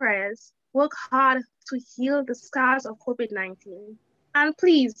nation in prayers, work hard to heal the scars of COVID-19. And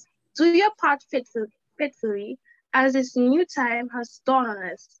please, do your part faithfully as this new time has dawned on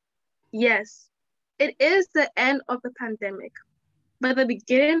us. Yes, it is the end of the pandemic, but the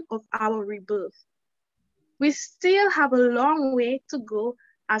beginning of our rebirth. We still have a long way to go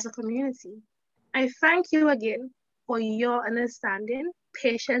as a community. I thank you again for your understanding,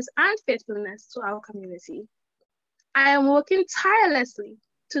 patience, and faithfulness to our community. I am working tirelessly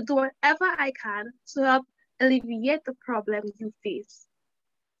to do whatever I can to help alleviate the problem you face.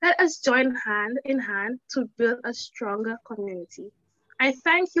 Let us join hand in hand to build a stronger community. I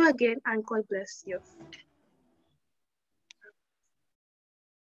thank you again and God bless you.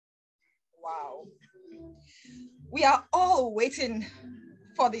 Wow. We are all waiting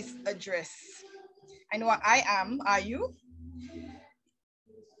for this address. I know I am, are you?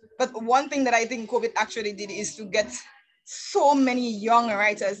 But one thing that I think COVID actually did is to get so many young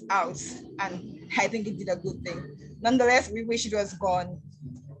writers out, and I think it did a good thing. Nonetheless, we wish it was gone.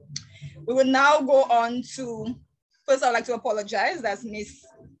 We will now go on to, first I'd like to apologize that Miss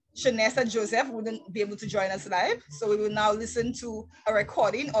Shanessa Joseph wouldn't be able to join us live. So we will now listen to a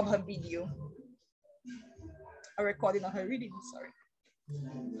recording of her video. A recording of her reading, sorry.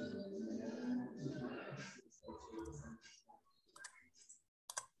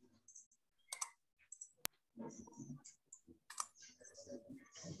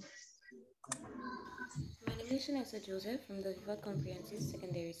 My name is Shanessa Joseph from the Viva Comprehensive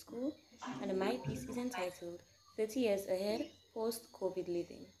Secondary School, and my piece is entitled 30 Years Ahead, Post-COVID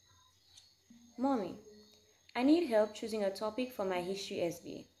Living. Mommy, I need help choosing a topic for my history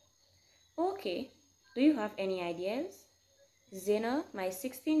SBA. Okay, do you have any ideas? Zena, my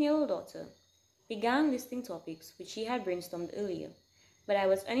 16-year-old daughter, began listing topics which she had brainstormed earlier, but I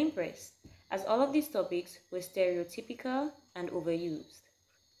was unimpressed as all of these topics were stereotypical and overused.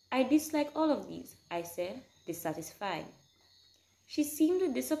 I dislike all of these, I said, dissatisfied. She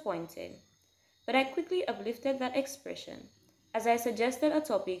seemed disappointed, but I quickly uplifted that expression as I suggested a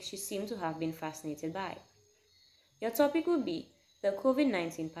topic she seemed to have been fascinated by. Your topic would be the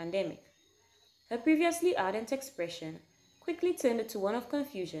COVID-19 pandemic. Her previously ardent expression quickly turned to one of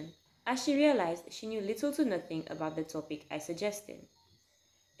confusion as she realized she knew little to nothing about the topic I suggested.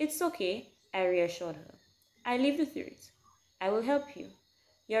 It's okay, I reassured her. I lived through it. I will help you.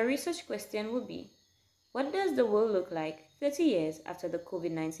 Your research question will be, what does the world look like 30 years after the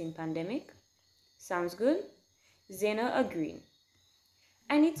COVID-19 pandemic? Sounds good? Zena agreed.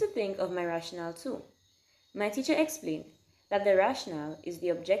 I need to think of my rationale too. My teacher explained that the rationale is the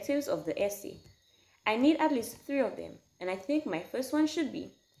objectives of the essay. I need at least 3 of them, and I think my first one should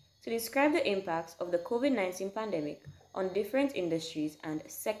be to describe the impacts of the COVID-19 pandemic on different industries and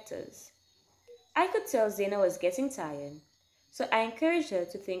sectors. I could tell Zena was getting tired, so I encouraged her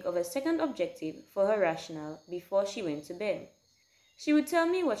to think of a second objective for her rationale before she went to bed. She would tell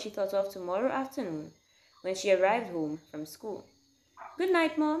me what she thought of tomorrow afternoon when she arrived home from school. "Good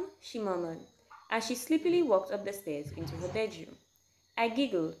night, Mom," she murmured, as she sleepily walked up the stairs into her bedroom. I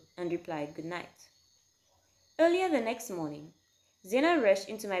giggled and replied good night. Earlier the next morning, Zena rushed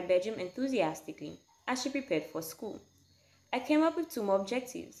into my bedroom enthusiastically as she prepared for school. "I came up with 2 more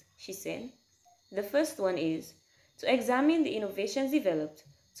objectives," she said. "The first one is to examine the innovations developed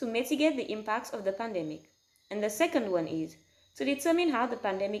to mitigate the impacts of the pandemic, and the second one is to determine how the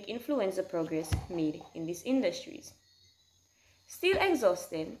pandemic influenced the progress made in these industries." Still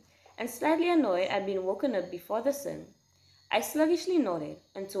exhausted and slightly annoyed I'd been woken up before the sun, I sluggishly nodded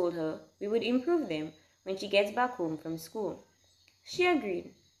and told her we would improve them when she gets back home from school. She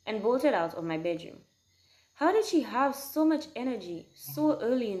agreed and bolted out of my bedroom. How did she have so much energy so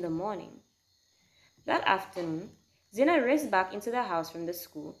early in the morning? That afternoon, Zena raced back into the house from the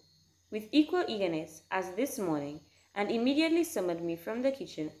school with equal eagerness as this morning and immediately summoned me from the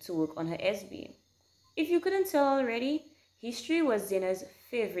kitchen to work on her SBA. If you couldn't tell already, history was Zena's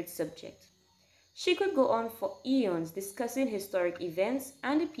favorite subject. She could go on for eons discussing historic events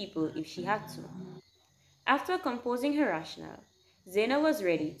and people if she had to. After composing her rationale, Zena was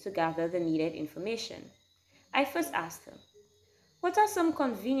ready to gather the needed information. I first asked her, "What are some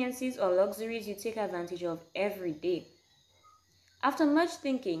conveniences or luxuries you take advantage of every day?" After much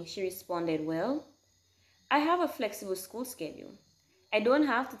thinking, she responded, "Well, I have a flexible school schedule. I don't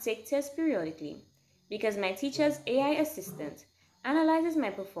have to take tests periodically because my teacher's AI assistant analyzes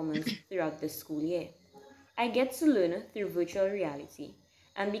my performance throughout the school year. I get to learn through virtual reality,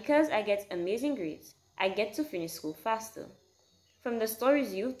 and because I get amazing grades, I get to finish school faster. From the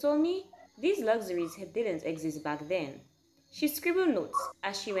stories you've told me, these luxuries didn't exist back then." She scribbled notes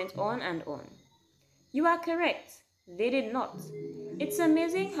as she went on and on. "You are correct. They did not. It's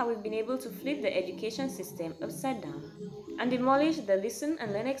amazing how we've been able to flip the education system upside down and demolish the listen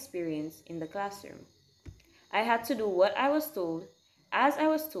and learn experience in the classroom. I had to do what I was told, as I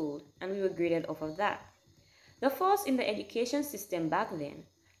was told, and we were graded off of that. The faults in the education system back then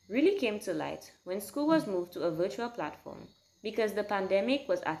really came to light when school was moved to a virtual platform because the pandemic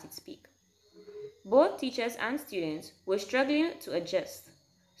was at its peak. Both teachers and students were struggling to adjust.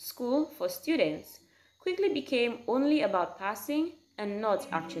 School, for students, quickly became only about passing and not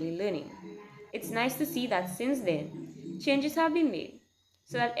actually learning. It's nice to see that since then, changes have been made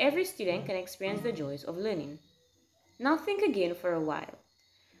so that every student can experience the joys of learning. Now think again for a while.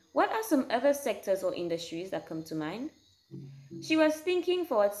 What are some other sectors or industries that come to mind?" She was thinking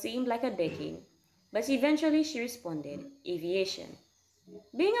for what seemed like a decade, but eventually she responded, "Aviation.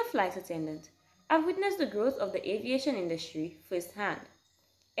 Being a flight attendant, I've witnessed the growth of the aviation industry firsthand.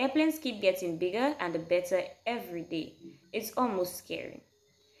 Airplanes keep getting bigger and better every day. It's almost scary."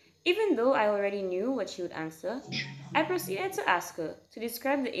 Even though I already knew what she would answer, I proceeded to ask her to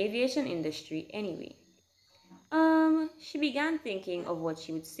describe the aviation industry anyway. She began thinking of what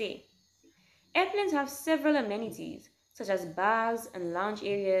she would say. "Airplanes have several amenities, such as bars and lounge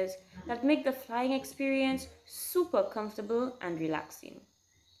areas, that make the flying experience super comfortable and relaxing."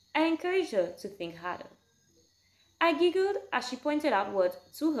 I encouraged her to think harder. I giggled as she pointed out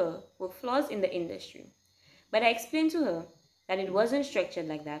what, to her, were flaws in the industry, but I explained to her that it wasn't structured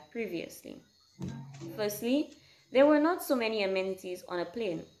like that previously. Firstly, there were not so many amenities on a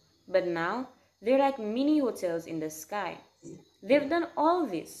plane, but now they're like mini hotels in the sky. They've done all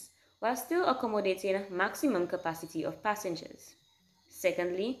this while still accommodating maximum capacity of passengers.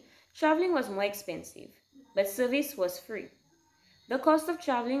 Secondly, traveling was more expensive, but service was free. The cost of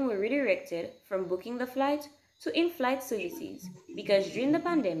traveling were redirected from booking the flight to in-flight services because during the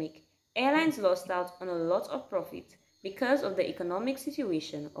pandemic, airlines lost out on a lot of profit because of the economic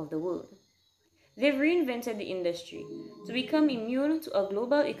situation of the world. They've reinvented the industry to become immune to a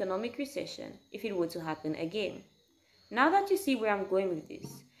global economic recession if it were to happen again. Now that you see where I'm going with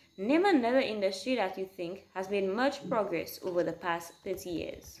this, name another industry that you think has made much progress over the past 30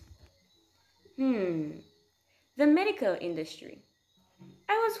 years. The medical industry.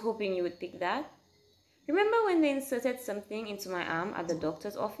 I was hoping you would pick that. Remember when they inserted something into my arm at the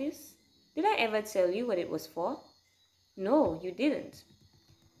doctor's office? Did I ever tell you what it was for? No, you didn't.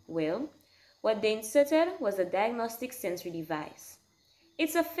 Well, what they inserted was a diagnostic sensory device.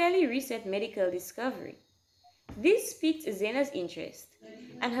 It's a fairly recent medical discovery. This piqued Zena's interest,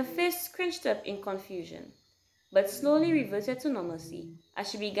 and her face scrunched up in confusion, but slowly reverted to normalcy as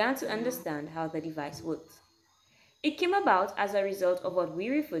she began to understand how the device worked. It came about as a result of what we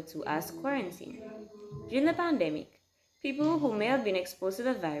refer to as quarantine. During the pandemic, people who may have been exposed to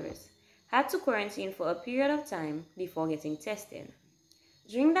the virus had to quarantine for a period of time before getting tested.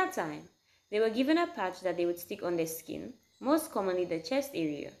 During that time, they were given a patch that they would stick on their skin, most commonly the chest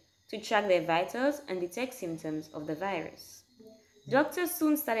area, to track their vitals and detect symptoms of the virus. Doctors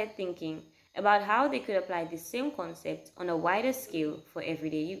soon started thinking about how they could apply this same concept on a wider scale for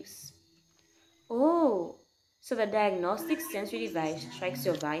everyday use. Oh, so the diagnostic sensory device tracks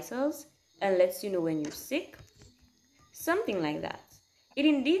your vitals and lets you know when you're sick? Something like that. It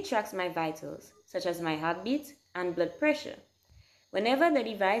indeed tracks my vitals, such as my heartbeat and blood pressure. Whenever the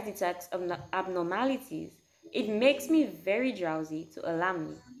device detects abnormalities, it makes me very drowsy to alarm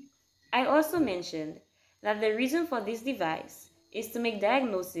me. I also mentioned that the reason for this device is to make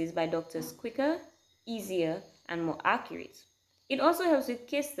diagnosis by doctors quicker, easier, and more accurate. It also helps with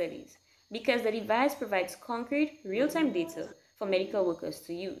case studies because the device provides concrete, real-time data for medical workers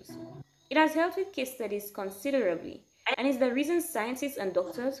to use. It has helped with case studies considerably and is the reason scientists and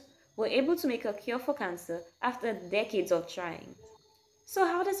doctors were able to make a cure for cancer after decades of trying. So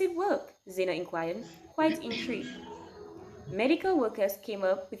how does it work? Zena inquired, quite intrigued. Medical workers came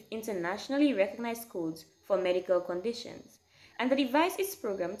up with internationally recognized codes for medical conditions, and the device is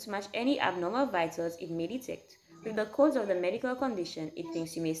programmed to match any abnormal vitals it may detect with the codes of the medical condition it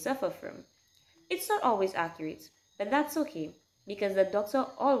thinks you may suffer from. It's not always accurate, but that's okay because the doctor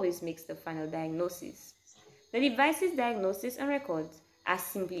always makes the final diagnosis. The device's diagnosis and records are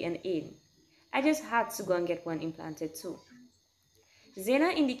simply an aid. I just had to go and get one implanted too. Zena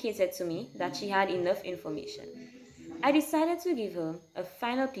indicated to me that she had enough information. I decided to give her a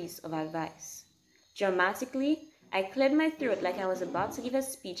final piece of advice. Dramatically, I cleared my throat like I was about to give a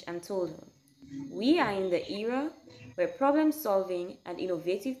speech and told her, we are in the era where problem solving and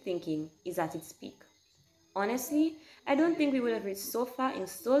innovative thinking is at its peak. Honestly, I don't think we would have reached so far in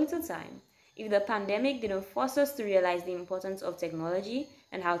so little time if the pandemic didn't force us to realize the importance of technology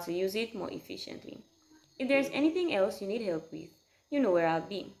and how to use it more efficiently. If there's anything else you need help with, you know where I'll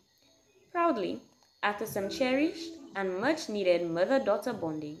be. Proudly, after some cherished and much needed mother-daughter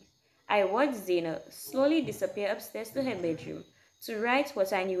bonding, I watched Zena slowly disappear upstairs to her bedroom to write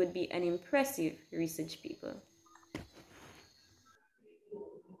what I knew would be an impressive research paper.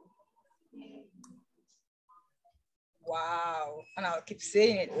 Wow, and I'll keep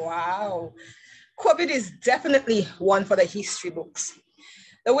saying it, wow. COVID is definitely one for the history books.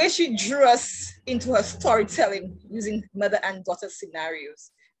 The way she drew us into her storytelling using mother and daughter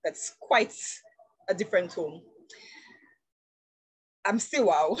scenarios, that's quite a different tone. I'm still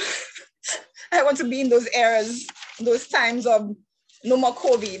wow. I want to be in those eras, those times of no more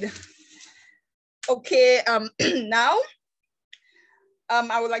COVID. Okay, now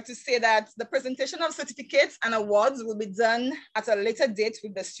I would like to say that the presentation of certificates and awards will be done at a later date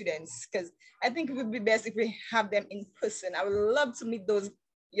with the students, because I think it would be best if we have them in person. I would love to meet those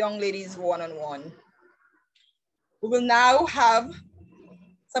young ladies one-on-one. We will now have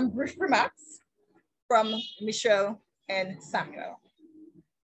some brief remarks from Michelle and Samuel.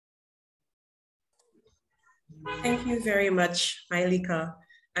 Thank you very much, Mailika.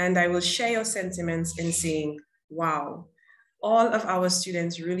 And I will share your sentiments in saying, wow, all of our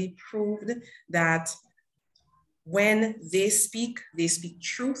students really proved that when they speak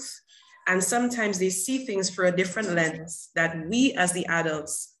truth, and sometimes they see things through a different lens that we as the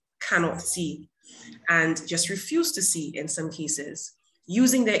adults cannot see and just refuse to see in some cases,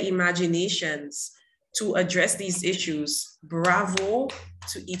 using their imaginations to address these issues. Bravo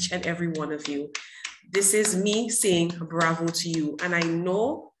to each and every one of you. This is me saying bravo to you. And I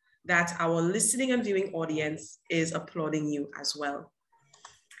know that our listening and viewing audience is applauding you as well.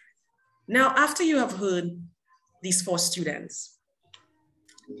 Now, after you have heard these 4 students,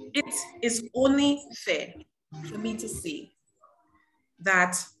 it is only fair for me to say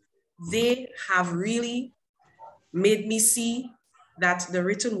that they have really made me see that the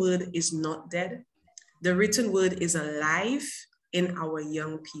written word is not dead. The written word is alive in our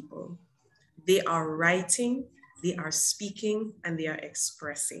young people. They are writing, they are speaking, and they are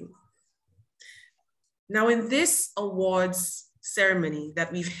expressing. Now, in this awards ceremony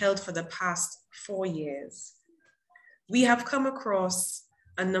that we've held for the past 4 years, we have come across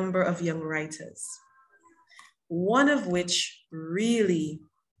a number of young writers, one of which really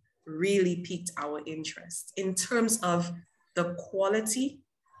piqued our interest in terms of the quality,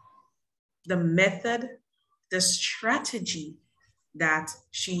 the method, the strategy that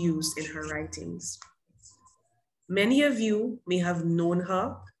she used in her writings. Many of you may have known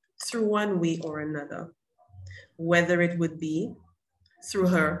her through one way or another, whether it would be through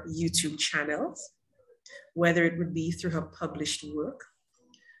her YouTube channels, whether it would be through her published work,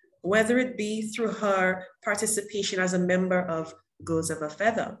 whether it be through her participation as a member of Girls of a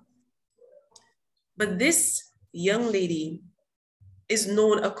Feather. But this young lady is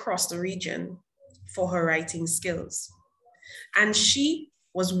known across the region for her writing skills. And she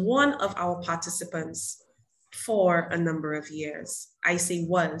was one of our participants for a number of years. I say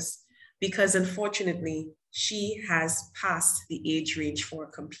was, because unfortunately, she has passed the age range for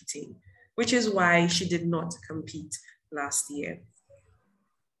competing, which is why she did not compete last year.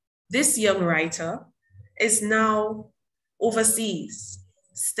 This young writer is now overseas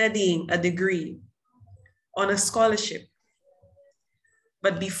studying a degree on a scholarship.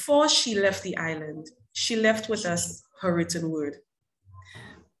 But before she left the island, she left with us her written word.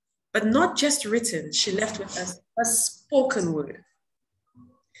 But not just written, she left with us a spoken word.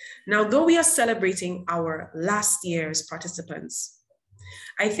 Now, though we are celebrating our last year's participants,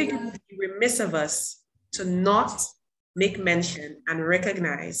 I think it would be remiss of us to not make mention and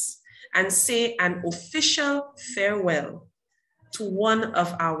recognize and say an official farewell to one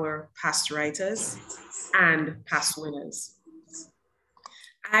of our past writers and past winners.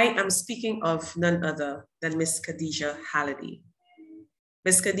 I am speaking of none other than Miss Khadija Halliday.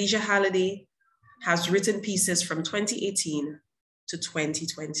 Miss Khadija Halliday has written pieces from 2018 to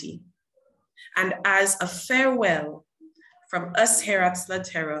 2020. And as a farewell from us here at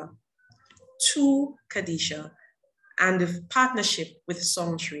SLUDTERA to Khadija and the partnership with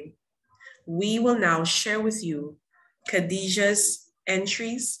Songtry, we will now share with you Khadija's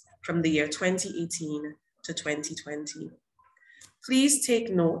entries from the year 2018 to 2020. Please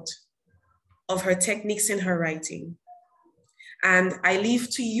take note of her techniques in her writing. And I leave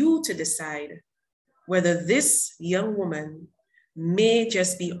to you to decide whether this young woman may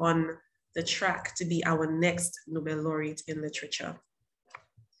just be on the track to be our next Nobel laureate in literature.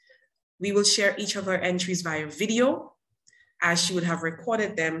 We will share each of her entries via video, as she would have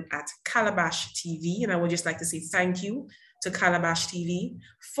recorded them at Calabash TV. And I would just like to say thank you to Calabash TV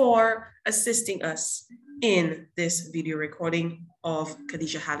for assisting us in this video recording of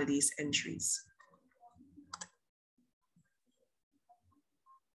Khadija Halliday's entries.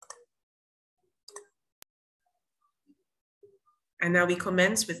 And now we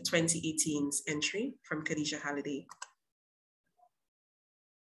commence with 2018's entry from Khadija Halliday.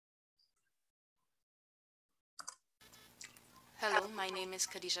 Hello, my name is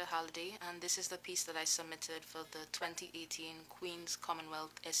Khadija Halliday, and this is the piece that I submitted for the 2018 Queen's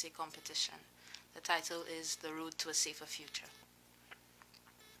Commonwealth Essay Competition. The title is The Road to a Safer Future.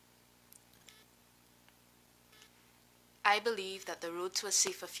 I believe that the road to a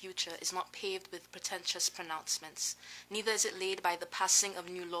safer future is not paved with pretentious pronouncements. Neither is it laid by the passing of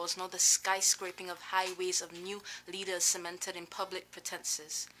new laws, nor the skyscraping of highways of new leaders cemented in public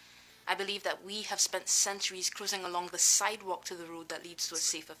pretenses. I believe that we have spent centuries cruising along the sidewalk to the road that leads to a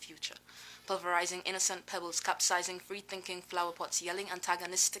safer future, pulverizing innocent pebbles, capsizing free-thinking flower pots, yelling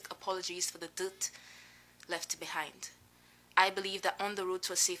antagonistic apologies for the dirt left behind. I believe that on the road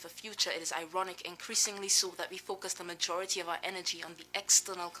to a safer future, it is ironic, increasingly so, that we focus the majority of our energy on the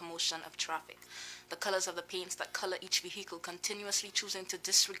external commotion of traffic, the colors of the paints that color each vehicle, continuously choosing to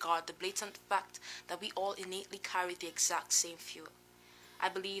disregard the blatant fact that we all innately carry the exact same fuel. I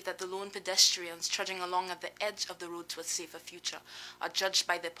believe that the lone pedestrians trudging along at the edge of the road to a safer future are judged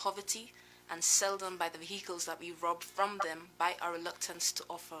by their poverty and seldom by the vehicles that we rob from them by our reluctance to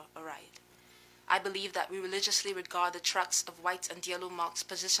offer a ride. I believe that we religiously regard the tracks of white and yellow marks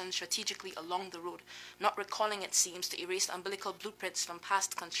positioned strategically along the road, not recalling, it seems, to erase umbilical blueprints from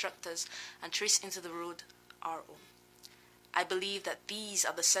past constructors and trace into the road our own. I believe that these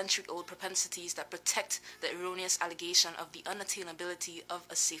are the century-old propensities that protect the erroneous allegation of the unattainability of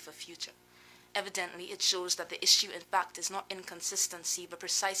a safer future. Evidently, it shows that the issue, in fact, is not inconsistency, but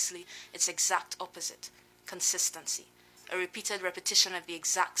precisely its exact opposite, consistency, a repeated repetition of the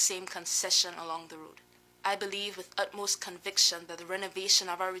exact same concession along the road. I believe with utmost conviction that the renovation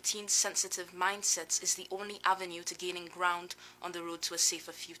of our routine-sensitive mindsets is the only avenue to gaining ground on the road to a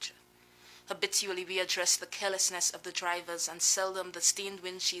safer future. Habitually, we address the carelessness of the drivers and seldom the stained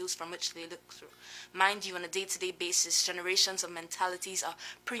windshields from which they look through. Mind you, on a day-to-day basis, generations of mentalities are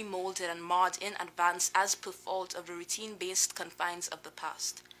pre-molded and marred in advance as per fault of the routine-based confines of the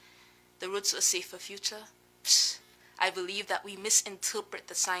past. The road to a safer future? Psst. I believe that we misinterpret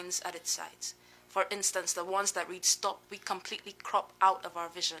the signs at its sides. For instance, the ones that read stop, we completely crop out of our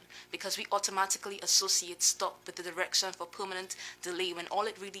vision because we automatically associate stop with the direction for permanent delay when all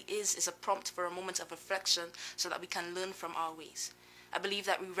it really is a prompt for a moment of reflection so that we can learn from our ways. I believe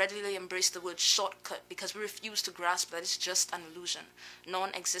that we readily embrace the word shortcut because we refuse to grasp that it's just an illusion,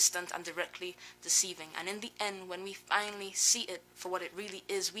 non-existent and directly deceiving. And in the end, when we finally see it for what it really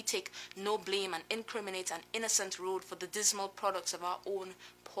is, we take no blame and incriminate an innocent road for the dismal products of our own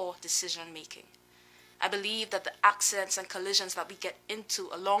poor decision-making. I believe that the accidents and collisions that we get into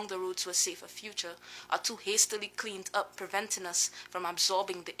along the road to a safer future are too hastily cleaned up, preventing us from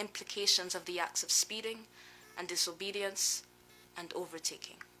absorbing the implications of the acts of speeding and disobedience and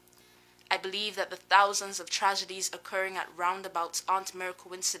overtaking. I believe that the thousands of tragedies occurring at roundabouts aren't mere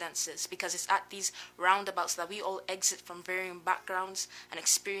coincidences because it's at these roundabouts that we all exit from varying backgrounds and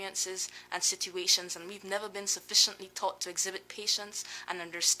experiences and situations, and we've never been sufficiently taught to exhibit patience and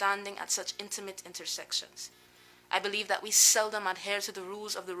understanding at such intimate intersections. I believe that we seldom adhere to the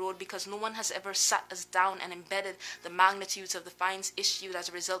rules of the road because no one has ever sat us down and embedded the magnitudes of the fines issued as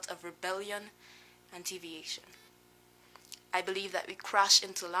a result of rebellion and deviation. I believe that we crash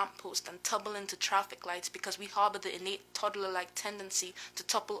into lampposts and tumble into traffic lights because we harbor the innate toddler-like tendency to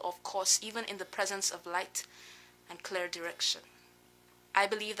topple off course even in the presence of light and clear direction. I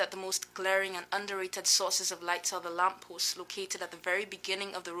believe that the most glaring and underrated sources of light are the lampposts located at the very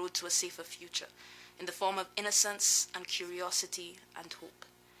beginning of the road to a safer future, in the form of innocence and curiosity and hope.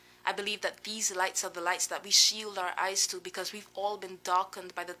 I believe that these lights are the lights that we shield our eyes to because we've all been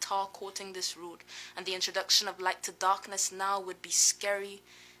darkened by the tar coating this road, and the introduction of light to darkness now would be scary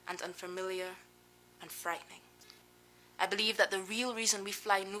and unfamiliar and frightening. I believe that the real reason we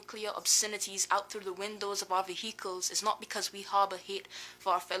fly nuclear obscenities out through the windows of our vehicles is not because we harbor hate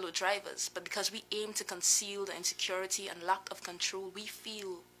for our fellow drivers, but because we aim to conceal the insecurity and lack of control we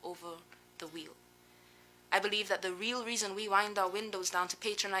feel over the wheel. I believe that the real reason we wind our windows down to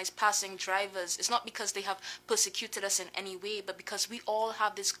patronize passing drivers is not because they have persecuted us in any way, but because we all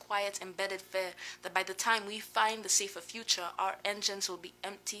have this quiet embedded fear that by the time we find the safer future, our engines will be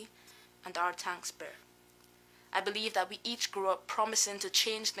empty and our tanks bare. I believe that we each grow up promising to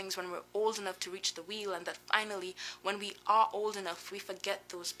change things when we're old enough to reach the wheel, and that finally, when we are old enough, we forget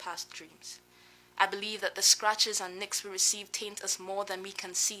those past dreams. I believe that the scratches and nicks we receive taint us more than we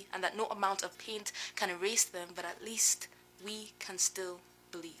can see, and that no amount of paint can erase them, but at least we can still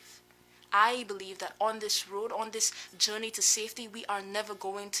believe. I believe that on this road, on this journey to safety, we are never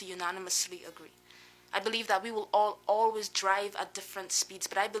going to unanimously agree. I believe that we will all always drive at different speeds,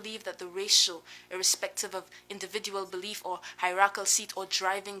 but I believe that the ratio, irrespective of individual belief or hierarchical seat or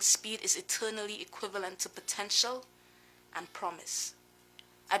driving speed, is eternally equivalent to potential and promise.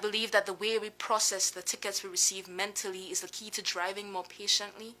 I believe that the way we process the tickets we receive mentally is the key to driving more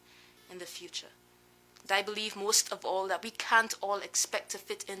patiently in the future. And I believe most of all that we can't all expect to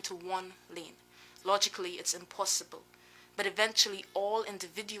fit into one lane. Logically, it's impossible. But eventually, all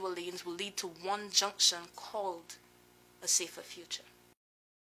individual lanes will lead to one junction called a safer future.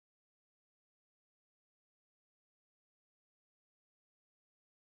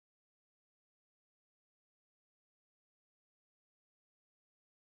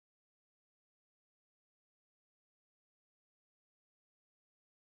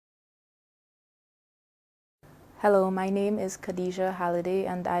 Hello, my name is Khadija Halliday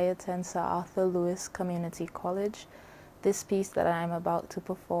and I attend Sir Arthur Lewis Community College. This piece that I am about to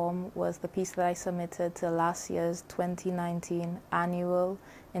perform was the piece that I submitted to last year's 2019 Annual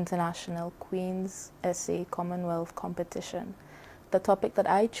International Queen's Essay Commonwealth competition. The topic that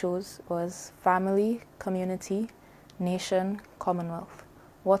I chose was Family, Community, Nation, Commonwealth.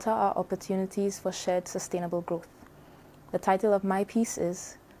 What are our opportunities for shared sustainable growth? The title of my piece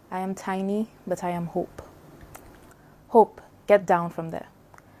is I Am Tiny, But I Am Hope. Hope, get down from there.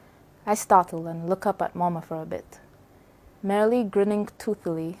 I startle and look up at Mama for a bit. Merely grinning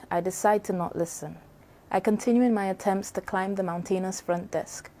toothily, I decide to not listen. I continue in my attempts to climb the mountainous front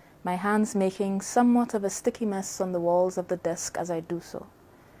desk, my hands making somewhat of a sticky mess on the walls of the desk as I do so.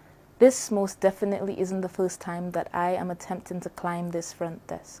 This most definitely isn't the first time that I am attempting to climb this front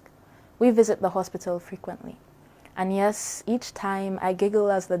desk. We visit the hospital frequently. And yes, each time I giggle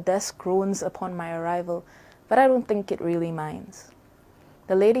as the desk groans upon my arrival, but I don't think it really minds.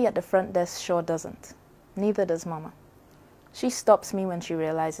 The lady at the front desk sure doesn't. Neither does Mama. She stops me when she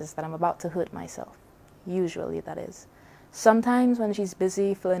realizes that I'm about to hurt myself. Usually, that is. Sometimes when she's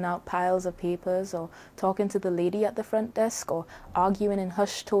busy filling out piles of papers or talking to the lady at the front desk or arguing in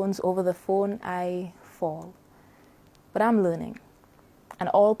hushed tones over the phone, I fall. But I'm learning. And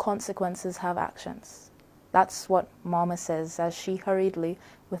all consequences have actions. That's what Mama says as she hurriedly,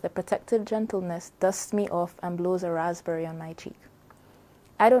 with a protective gentleness, dusts me off and blows a raspberry on my cheek.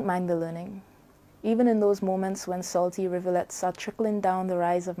 I don't mind the learning, even in those moments when salty rivulets are trickling down the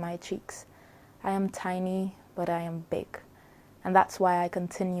rise of my cheeks. I am tiny, but I am big, and that's why I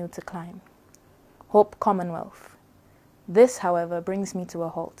continue to climb. Hope Commonwealth. This, however, brings me to a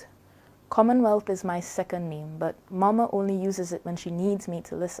halt. Commonwealth is my second name, but Mama only uses it when she needs me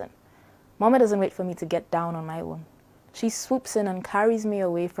to listen. Mama doesn't wait for me to get down on my own. She swoops in and carries me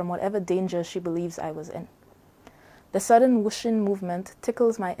away from whatever danger she believes I was in. The sudden whooshing movement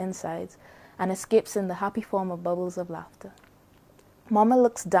tickles my insides and escapes in the happy form of bubbles of laughter. Mama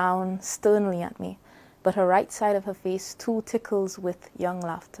looks down sternly at me, but her right side of her face too tickles with young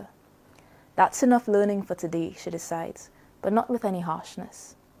laughter. That's enough learning for today, she decides, but not with any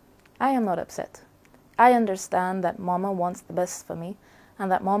harshness. I am not upset. I understand that Mama wants the best for me,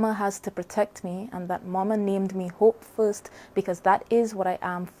 and that Mama has to protect me, and that Mama named me Hope first because that is what I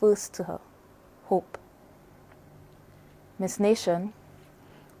am first to her. Hope. Miss Nation,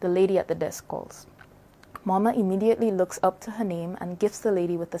 the lady at the desk calls. Mama immediately looks up to her name and gifts the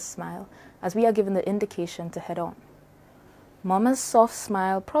lady with a smile as we are given the indication to head on. Mama's soft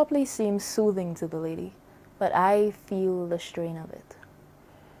smile probably seems soothing to the lady, but I feel the strain of it.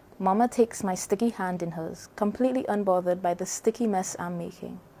 Mama takes my sticky hand in hers, completely unbothered by the sticky mess I'm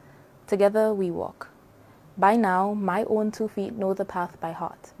making. Together we walk. By now, my own 2 feet know the path by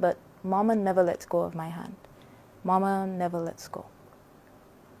heart, but Mama never lets go of my hand. Mama never lets go.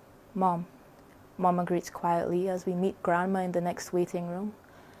 Mom, Mama greets quietly as we meet Grandma in the next waiting room.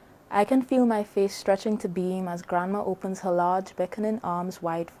 I can feel my face stretching to beam as Grandma opens her large, beckoning arms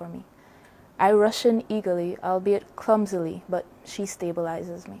wide for me. I rush in eagerly, albeit clumsily, but she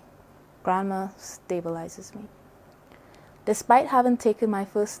stabilizes me. Grandma stabilizes me. Despite having taken my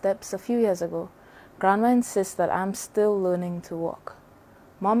first steps a few years ago, Grandma insists that I'm still learning to walk.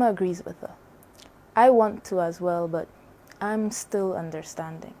 Mama agrees with her. I want to as well, but I'm still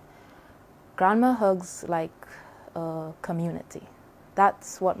understanding. Grandma hugs like a community.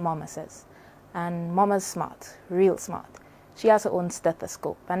 That's what Mama says. And Mama's smart, real smart. She has her own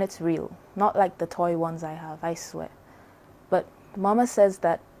stethoscope, and it's real, not like the toy ones I have, I swear. But Mama says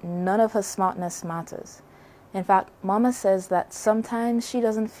that none of her smartness matters. In fact, Mama says that sometimes she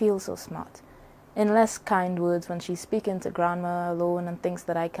doesn't feel so smart, in less kind words when she's speaking to Grandma alone and things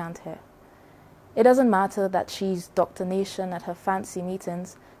that I can't hear. It doesn't matter that she's Dr. Nation at her fancy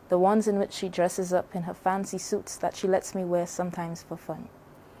meetings, the ones in which she dresses up in her fancy suits that she lets me wear sometimes for fun.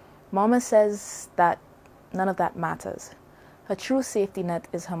 Mama says that none of that matters. Her true safety net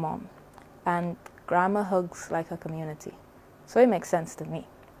is her mom, and Grandma hugs like her community. So it makes sense to me.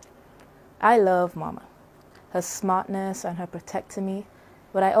 I love Mama, her smartness and her protecting me,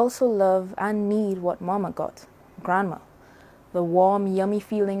 but I also love and need what Mama got, Grandma, the warm, yummy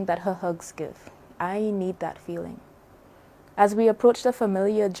feeling that her hugs give. I need that feeling. As we approach the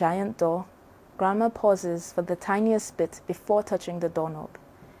familiar giant door, Grandma pauses for the tiniest bit before touching the doorknob.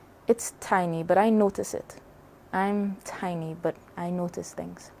 It's tiny, but I notice it. I'm tiny, but I notice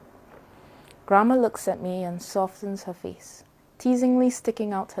things. Grandma looks at me and softens her face, teasingly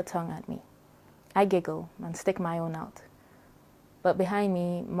sticking out her tongue at me. I giggle and stick my own out. But behind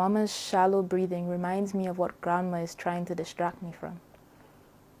me, Mama's shallow breathing reminds me of what Grandma is trying to distract me from.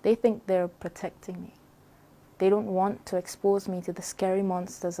 They think they're protecting me. They don't want to expose me to the scary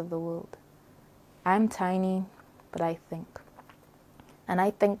monsters of the world. I'm tiny, but I think. And I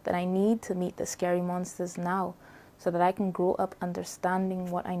think that I need to meet the scary monsters now so that I can grow up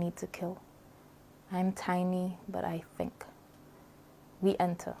understanding what I need to kill. I'm tiny, but I think. We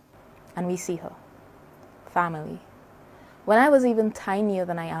enter, and we see her. Family. When I was even tinier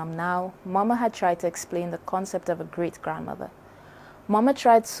than I am now, Mama had tried to explain the concept of a great-grandmother. Mama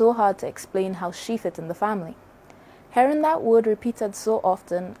tried so hard to explain how she fit in the family. Hearing that word repeated so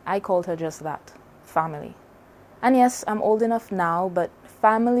often, I called her just that, family. And yes, I'm old enough now, but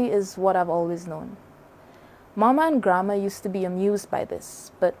family is what I've always known. Mama and Grandma used to be amused by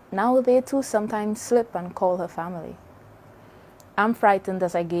this, but now they too sometimes slip and call her family. I'm frightened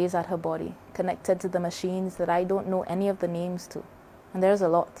as I gaze at her body, connected to the machines that I don't know any of the names to, and there's a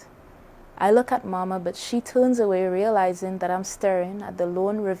lot. I look at Mama, but she turns away, realizing that I'm staring at the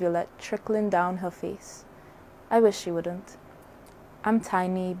lone rivulet trickling down her face. I wish she wouldn't. I'm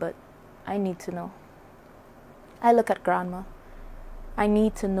tiny, but I need to know. I look at Grandma. I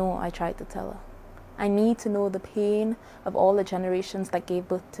need to know, I tried to tell her. I need to know the pain of all the generations that gave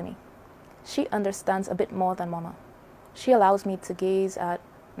birth to me. She understands a bit more than Mama. She allows me to gaze at,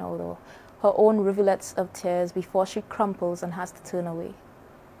 her own rivulets of tears before she crumples and has to turn away.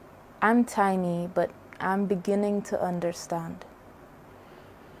 I'm tiny, but I'm beginning to understand.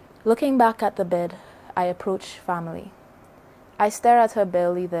 Looking back at the bed, I approach family. I stare at her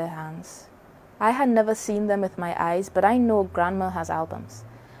barely there hands. I had never seen them with my eyes, but I know Grandma has albums.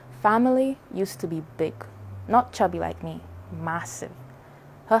 Family used to be big, not chubby like me, massive.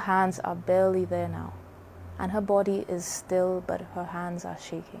 Her hands are barely there now, and her body is still, but her hands are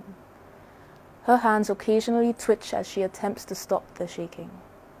shaking. Her hands occasionally twitch as she attempts to stop the shaking.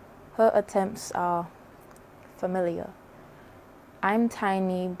 Her attempts are familiar. I'm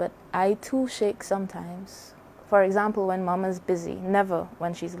tiny, but I too shake sometimes. For example, when Mama's busy, never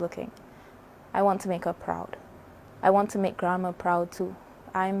when she's looking. I want to make her proud. I want to make Grandma proud too.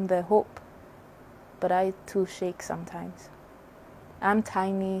 I'm their hope, but I too shake sometimes. I'm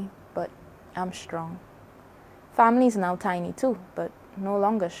tiny, but I'm strong. Family's now tiny too, but no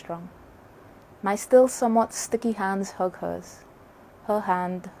longer strong. My still somewhat sticky hands hug hers. Her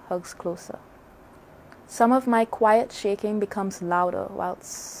hand hugs closer. Some of my quiet shaking becomes louder, while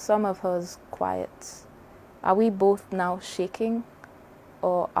some of hers quiets. Are we both now shaking,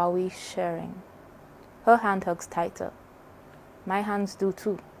 or are we sharing? Her hand hugs tighter. My hands do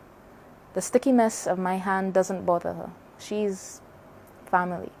too. The sticky mess of my hand doesn't bother her. She's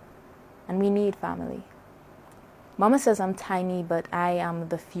family, and we need family. Mama says I'm tiny, but I am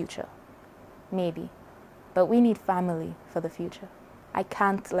the future. Maybe, but we need family for the future. I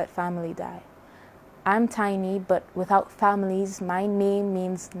can't let family die. I'm tiny, but without families, my name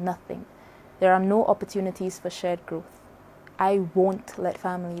means nothing. There are no opportunities for shared growth. I won't let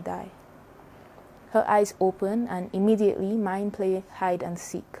family die. Her eyes open, and immediately mine play hide and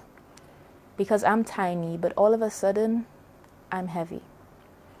seek. Because I'm tiny, but all of a sudden, I'm heavy.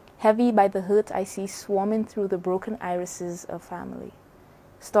 Heavy by the hurt I see swarming through the broken irises of family.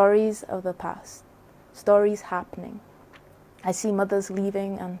 Stories of the past. Stories happening. I see mothers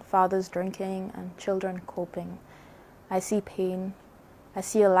leaving and fathers drinking and children coping. I see pain. I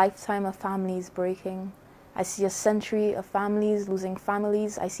see a lifetime of families breaking. I see a century of families losing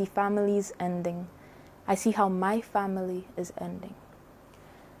families. I see families ending. I see how my family is ending.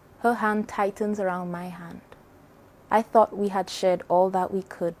 Her hand tightens around my hand. I thought we had shared all that we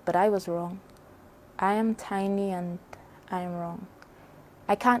could, but I was wrong. I am tiny and I am wrong.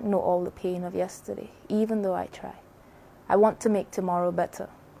 I can't know all the pain of yesterday, even though I try. I want to make tomorrow better,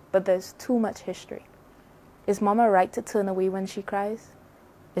 but there's too much history. Is Mama right to turn away when she cries?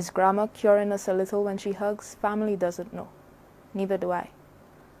 Is Grandma curing us a little when she hugs? Family doesn't know. Neither do I.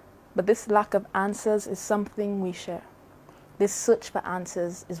 But this lack of answers is something we share. This search for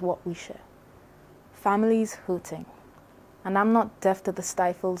answers is what we share. Family's hurting. And I'm not deaf to the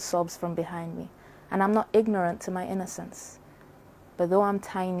stifled sobs from behind me. And I'm not ignorant to my innocence. But though I'm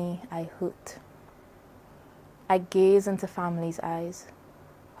tiny, I hurt. I gaze into family's eyes.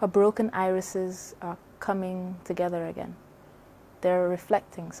 Her broken irises are coming together again. They're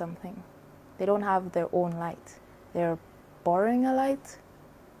reflecting something. They don't have their own light. They're borrowing a light.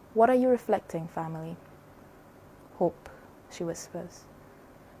 What are you reflecting, family? Hope, she whispers.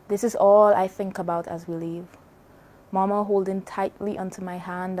 This is all I think about as we leave. Mama holding tightly onto my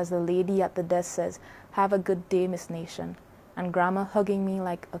hand as the lady at the desk says, "Have a good day, Miss Nation," and Grandma hugging me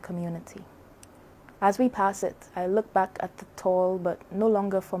like a community. As we pass it, I look back at the tall but no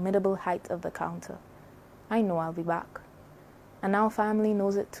longer formidable height of the counter. I know I'll be back. And now family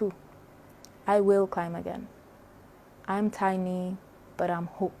knows it too. I will climb again. I'm tiny, but I'm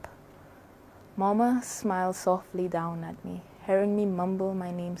hope. Mama smiles softly down at me, hearing me mumble my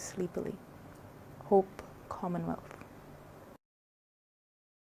name sleepily. Hope, Commonwealth.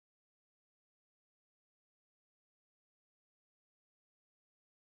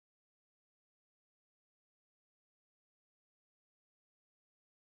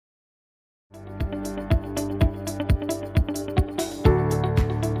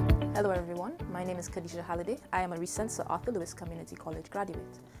 Hello everyone, my name is Khadija Halliday. I am a recent Sir Arthur Lewis Community College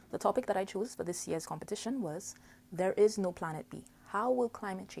graduate. The topic that I chose for this year's competition was There is no planet B. How will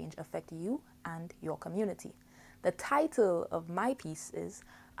climate change affect you and your community? The title of my piece is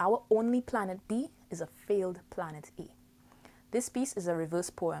Our Only Planet B is a Failed Planet A. This piece is a reverse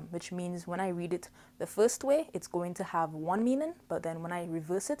poem, which means when I read it the first way, it's going to have one meaning, but then when I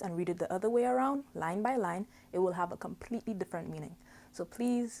reverse it and read it the other way around, line by line, it will have a completely different meaning. So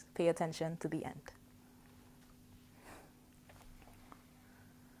please pay attention to the end.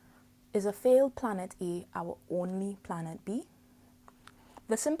 Is a failed planet A our only planet B?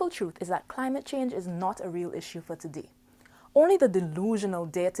 The simple truth is that climate change is not a real issue for today. Only the delusional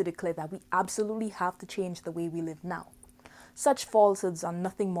dare to declare that we absolutely have to change the way we live now. Such falsehoods are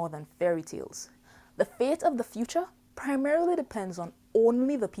nothing more than fairy tales. The fate of the future primarily depends on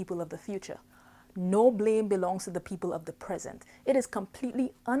only the people of the future, No blame belongs to the people of the present. It is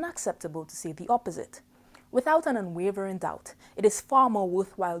completely unacceptable to say the opposite. Without an unwavering doubt, it is far more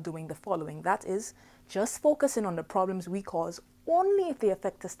worthwhile doing the following. That is, just focusing on the problems we cause only if they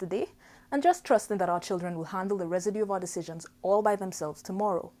affect us today, and just trusting that our children will handle the residue of our decisions all by themselves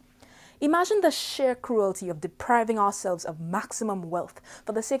tomorrow. Imagine the sheer cruelty of depriving ourselves of maximum wealth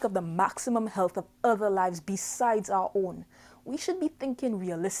for the sake of the maximum health of other lives besides our own. We should be thinking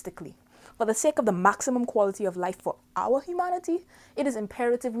realistically. For the sake of the maximum quality of life for our humanity, it is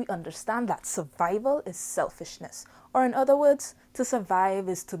imperative we understand that survival is selfishness. Or in other words, to survive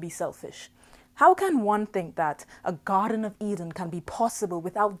is to be selfish. How can one think that a Garden of Eden can be possible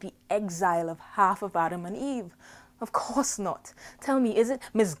without the exile of half of Adam and Eve? Of course not. Tell me, is it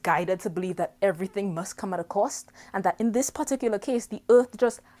misguided to believe that everything must come at a cost? And that in this particular case, the earth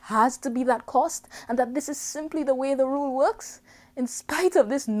just has to be that cost? And that this is simply the way the rule works? In spite of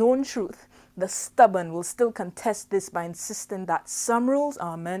this known truth, the stubborn will still contest this by insisting that some rules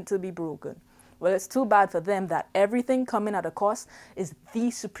are meant to be broken. Well, it's too bad for them that everything coming at a cost is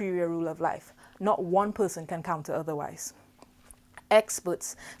the superior rule of life. Not one person can counter otherwise.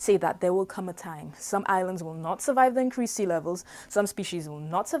 Experts say that there will come a time some islands will not survive the increased sea levels, some species will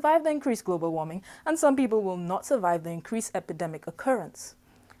not survive the increased global warming, and some people will not survive the increased epidemic occurrence.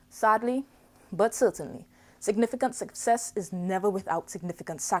 Sadly, but certainly, significant success is never without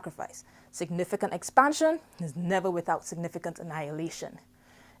significant sacrifice. Significant expansion is never without significant annihilation.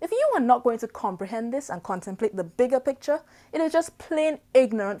 If you are not going to comprehend this and contemplate the bigger picture, it is just plain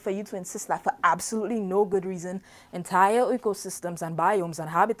ignorant for you to insist that for absolutely no good reason, entire ecosystems and biomes and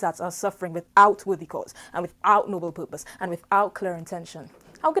habitats are suffering without worthy cause, and without noble purpose, and without clear intention.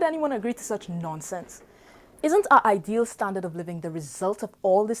 How could anyone agree to such nonsense? Isn't our ideal standard of living the result of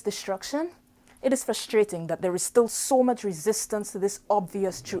all this destruction? It is frustrating that there is still so much resistance to this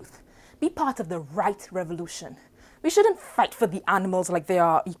obvious truth. Be part of the right revolution. We shouldn't fight for the animals like they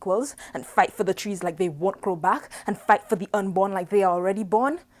are our equals, and fight for the trees like they won't grow back, and fight for the unborn like they are already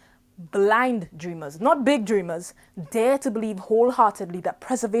born. Blind dreamers, not big dreamers, dare to believe wholeheartedly that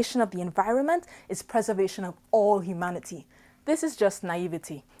preservation of the environment is preservation of all humanity. This is just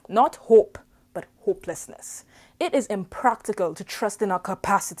naivety, not hope, but hopelessness. It is impractical to trust in our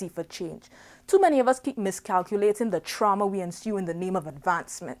capacity for change. Too many of us keep miscalculating the trauma we ensue in the name of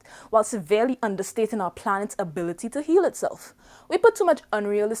advancement, while severely understating our planet's ability to heal itself. We put too much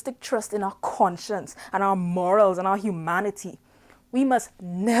unrealistic trust in our conscience and our morals and our humanity. We must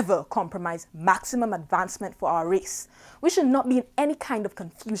never compromise maximum advancement for our race. We should not be in any kind of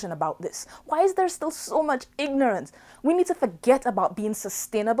confusion about this. Why is there still so much ignorance? We need to forget about being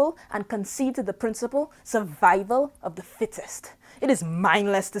sustainable and concede to the principle, survival of the fittest. It is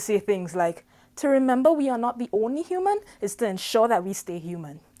mindless to say things like, to remember we are not the only human is to ensure that we stay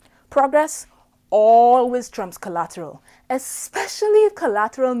human. Progress always trumps collateral, especially if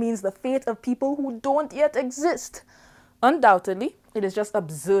collateral means the fate of people who don't yet exist. Undoubtedly, it is just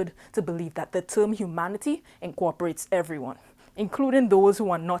absurd to believe that the term humanity incorporates everyone, including those who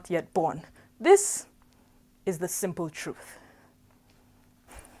are not yet born. This is the simple truth.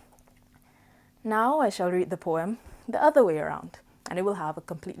 Now I shall read the poem the other way around, and it will have a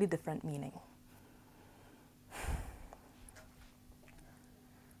completely different meaning.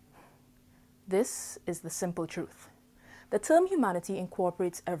 This is the simple truth. The term humanity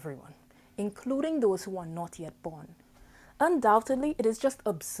incorporates everyone, including those who are not yet born. Undoubtedly, it is just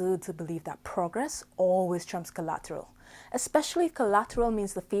absurd to believe that progress always trumps collateral, especially if collateral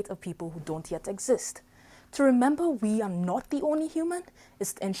means the fate of people who don't yet exist. To remember we are not the only human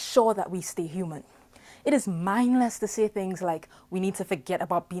is to ensure that we stay human. It is mindless to say things like, we need to forget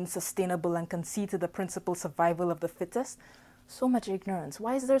about being sustainable and concede to the principle survival of the fittest. So much ignorance.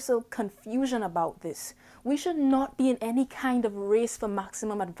 Why is there so confusion about this? We should not be in any kind of race for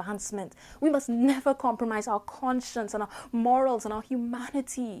maximum advancement. We must never compromise our conscience and our morals and our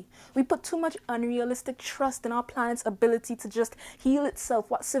humanity. We put too much unrealistic trust in our planet's ability to just heal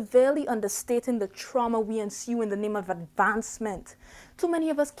itself while severely understating the trauma we ensue in the name of advancement. Too many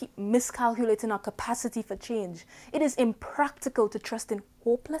of us keep miscalculating our capacity for change. It is impractical to trust in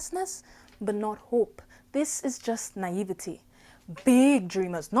hopelessness, but not hope. This is just naivety. Big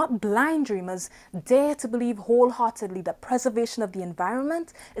dreamers, not blind dreamers, dare to believe wholeheartedly that preservation of the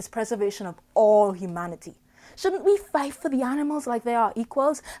environment is preservation of all humanity. Shouldn't we fight for the animals like they are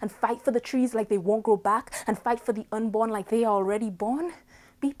equals, and fight for the trees like they won't grow back, and fight for the unborn like they are already born?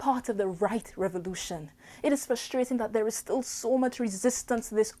 Be part of the right revolution. It is frustrating that there is still so much resistance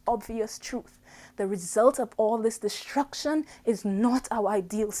to this obvious truth. The result of all this destruction is not our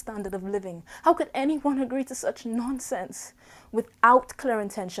ideal standard of living. How could anyone agree to such nonsense? Without clear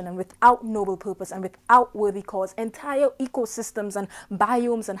intention and without noble purpose and without worthy cause, entire ecosystems and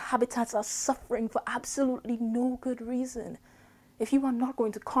biomes and habitats are suffering for absolutely no good reason. If you are not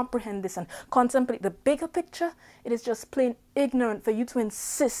going to comprehend this and contemplate the bigger picture, it is just plain ignorant for you to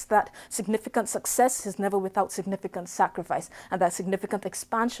insist that significant success is never without significant sacrifice and that significant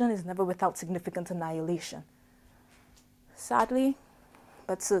expansion is never without significant annihilation. Sadly,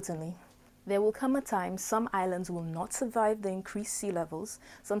 but certainly, there will come a time some islands will not survive the increased sea levels,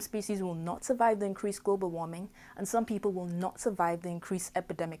 some species will not survive the increased global warming, and some people will not survive the increased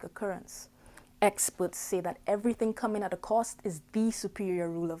epidemic occurrence. Experts say that everything coming at a cost is the superior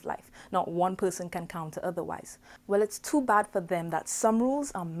rule of life. Not one person can counter otherwise. Well, it's too bad for them that some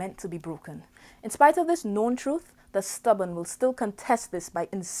rules are meant to be broken. In spite of this known truth, the stubborn will still contest this by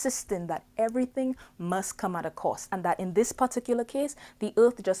insisting that everything must come at a cost, and that in this particular case, the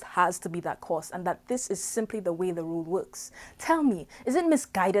earth just has to be that cost, and that this is simply the way the rule works. Tell me, is it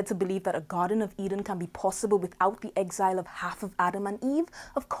misguided to believe that a Garden of Eden can be possible without the exile of half of Adam and Eve?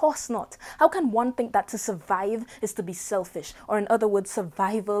 Of course not. How can one think that to survive is to be selfish, or in other words,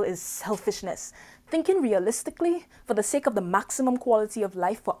 survival is selfishness? Thinking realistically, for the sake of the maximum quality of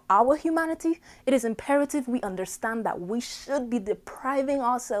life for our humanity, it is imperative we understand that we should be depriving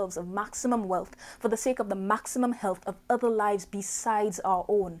ourselves of maximum wealth for the sake of the maximum health of other lives besides our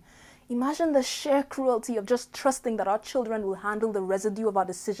own. Imagine the sheer cruelty of just trusting that our children will handle the residue of our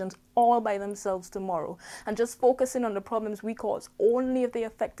decisions all by themselves tomorrow, and just focusing on the problems we cause only if they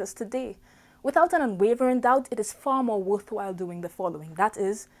affect us today. Without an unwavering doubt, it is far more worthwhile doing the following, that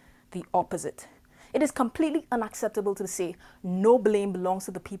is, the opposite. It is completely unacceptable to say, no blame belongs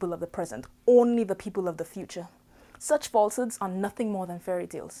to the people of the present, only the people of the future. Such falsehoods are nothing more than fairy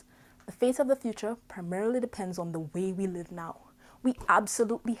tales. The fate of the future primarily depends on the way we live now. We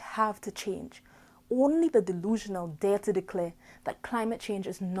absolutely have to change. Only the delusional dare to declare that climate change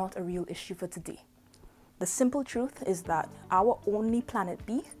is not a real issue for today. The simple truth is that our only planet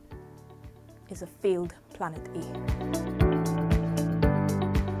B is a failed planet A.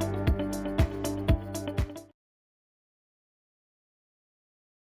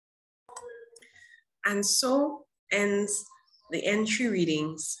 And so ends the entry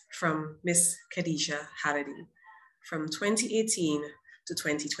readings from Miss Khadija Halliday from 2018 to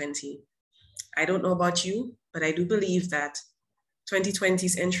 2020. I don't know about you, but I do believe that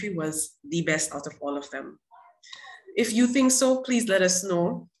 2020's entry was the best out of all of them. If you think so, please let us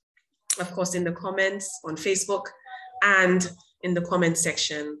know, of course, in the comments on Facebook and in the comment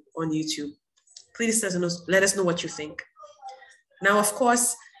section on YouTube. Please let us know what you think. Now, of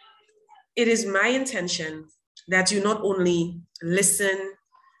course, it is my intention that you not only listen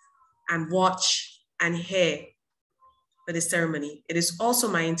and watch and hear for the ceremony, it is also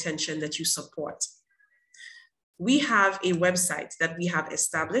my intention that you support. We have a website that we have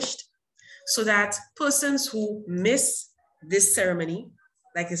established so that persons who miss this ceremony,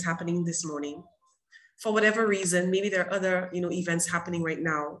 like is happening this morning, for whatever reason, maybe there are other events happening right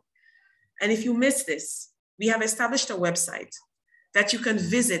now. And if you miss this, we have established a website that you can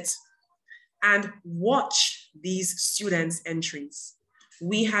visit and watch these students' entries.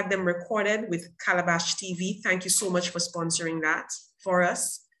 We had them recorded with Calabash TV. Thank you so much for sponsoring that for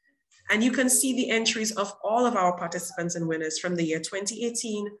us. And you can see the entries of all of our participants and winners from the year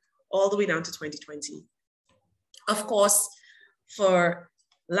 2018 all the way down to 2020. Of course, for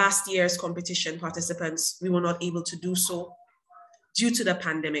last year's competition participants, we were not able to do so due to the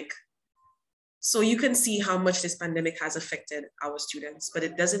pandemic. So you can see how much this pandemic has affected our students, but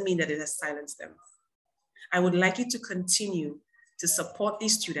it doesn't mean that it has silenced them. I would like you to continue to support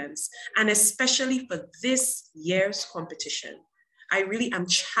these students, and especially for this year's competition. I really am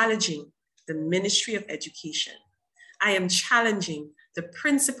challenging the Ministry of Education. I am challenging the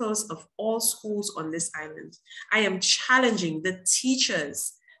principals of all schools on this island. I am challenging the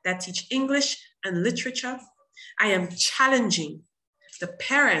teachers that teach English and literature. I am challenging the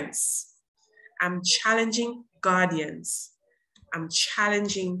parents. I'm challenging guardians. I'm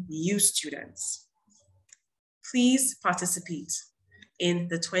challenging you students. Please participate in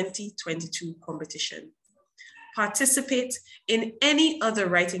the 2022 competition. Participate in any other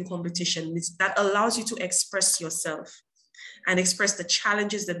writing competition that allows you to express yourself and express the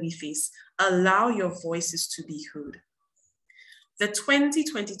challenges that we face. Allow your voices to be heard. The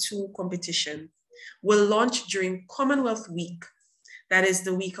 2022 competition will launch during Commonwealth Week. That is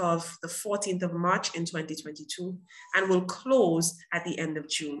the week of the 14th of March in 2022 and will close at the end of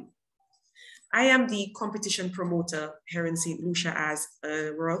June. I am the competition promoter here in St. Lucia as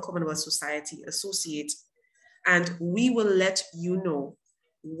a Royal Commonwealth Society associate, and we will let you know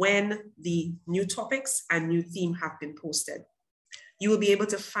when the new topics and new theme have been posted. You will be able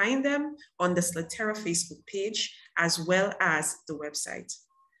to find them on the SLUDTERA Facebook page as well as the website.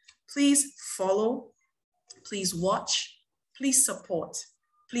 Please follow, please watch, please support,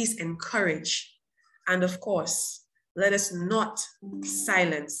 please encourage, and of course, let us not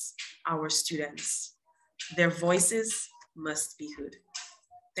silence our students. Their voices must be heard.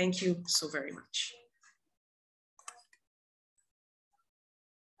 Thank you so very much.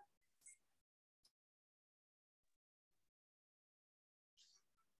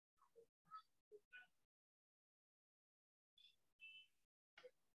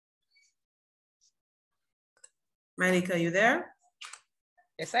 Malika, are you there?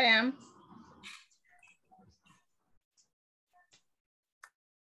 Yes, I am.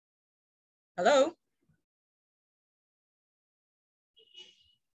 Hello?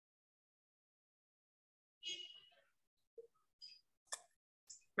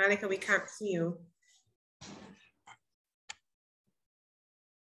 Malika, we can't see you.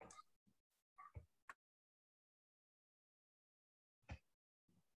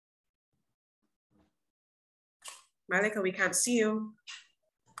 Malika, we can't see you.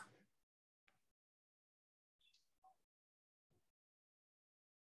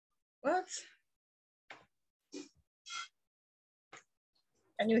 What?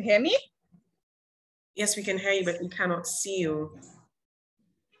 Can you hear me? Yes, we can hear you, but we cannot see you.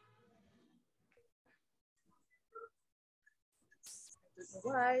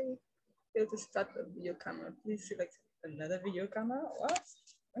 Why? Fail to start the video camera. Please select another video camera. What?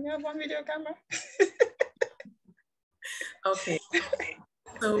 When you have one video camera? Okay.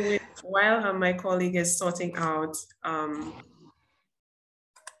 So while my colleague is sorting out,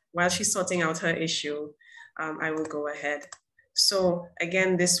 while she's sorting out her issue, I will go ahead. So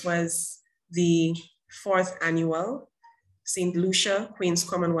again, this was the 4th annual St. Lucia Queen's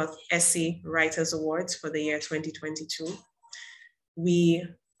Commonwealth Essay Writers Awards for the year 2022. We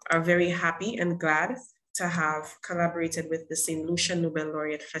are very happy and glad to have collaborated with the St. Lucia Nobel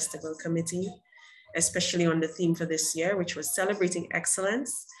Laureate Festival Committee, especially on the theme for this year, which was celebrating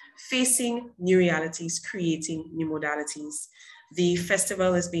excellence, facing new realities, creating new modalities. The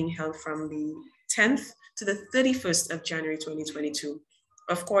festival is being held from the 10th to the 31st of January 2022.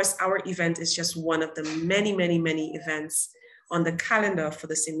 Of course, our event is just one of the many, many, many events on the calendar for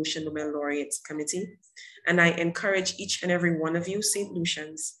the St. Lucia Nobel Laureate Committee. And I encourage each and every one of you St.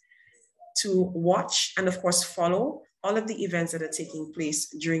 Lucians to watch and of course follow all of the events that are taking place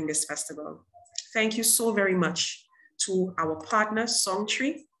during this festival. Thank you so very much to our partner,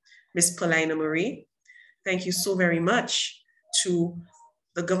 Songtry, Ms. Paulina Marie. Thank you so very much to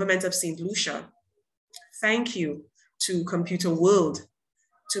the government of St. Lucia. Thank you to Computer World,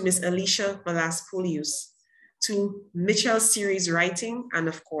 to Ms. Alicia Balas-Polius, to Mitchell Series Writing, and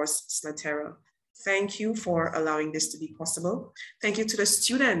of course, SLUDTERA. Thank you for allowing this to be possible. Thank you to the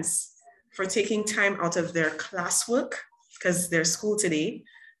students for taking time out of their classwork, because they're school today,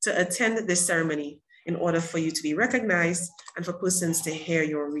 to attend this ceremony in order for you to be recognized and for persons to hear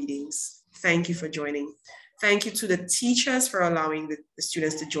your readings. Thank you for joining. Thank you to the teachers for allowing the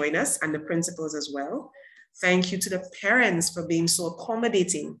students to join us and the principals as well. Thank you to the parents for being so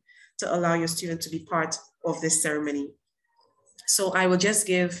accommodating to allow your student to be part of this ceremony. So I will just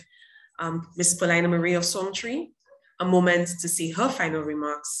give Ms. Paulina Marie of Songtry a moment to say her final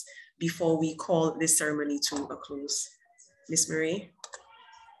remarks before we call this ceremony to a close. Ms. Marie.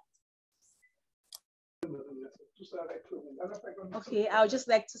 Okay, I would just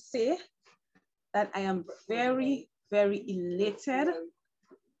like to say that I am very, very elated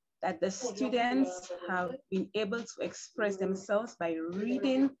that the students have been able to express themselves by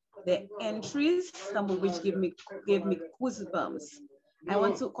reading their entries, some of which gave me goosebumps. I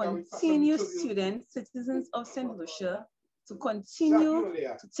want to continue students, citizens of St. Lucia, to continue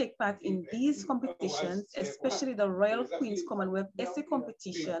to take part in these competitions, especially the Royal Queen's Commonwealth Essay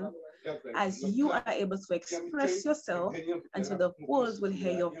Competition, as you are able to express yourself and so the world will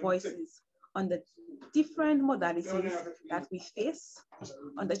hear your voices on the different modalities that we face,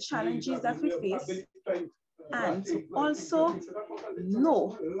 on the challenges that we face, and to also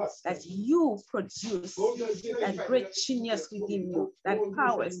know that you produce that great genius within you, that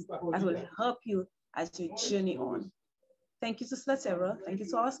powers that will help you as you journey on. Thank you to SLUDTERA, thank you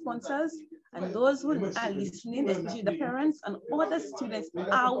to our sponsors, and those who are listening, especially the parents and other students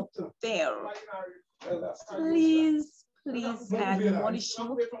out there. Please, please, I admonish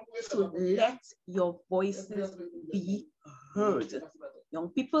you to let your voices be heard. Young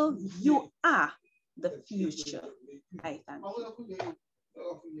people, you are the future. I thank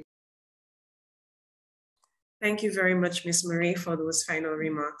you. Thank you very much, Ms. Marie, for those final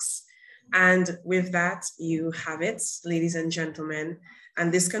remarks. And with that, you have it, ladies and gentlemen.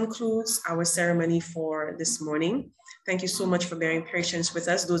 And this concludes our ceremony for this morning. Thank you so much for bearing patience with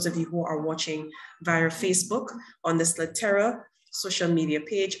us, those of you who are watching via Facebook on the SLUDTERA social media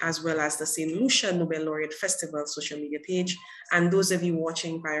page, as well as the St. Lucia Nobel Laureate Festival social media page, and those of you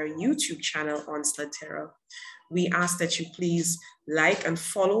watching via YouTube channel on SLUDTERA. We ask that you please like and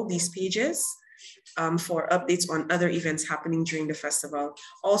follow these pages for updates on other events happening during the festival.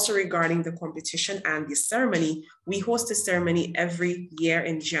 Also regarding the competition and the ceremony, we host a ceremony every year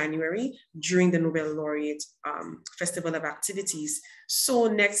in January during the Nobel Laureate Festival of Activities. So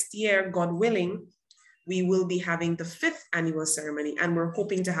next year, God willing, we will be having the 5th annual ceremony, and we're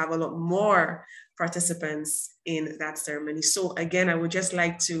hoping to have a lot more participants in that ceremony. So again, I would just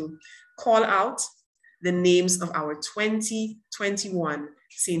like to call out the names of our 2021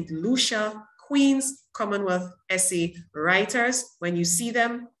 St. Lucia Queen's Commonwealth essay writers. When you see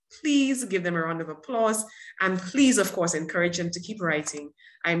them, please give them a round of applause, and please, of course, encourage them to keep writing.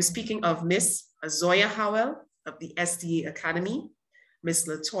 I am speaking of Miss Azoya Howell of the SDA Academy, Miss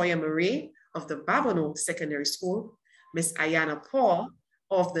Latoya Murray of the Babonneau Secondary School, Miss Ayana Paul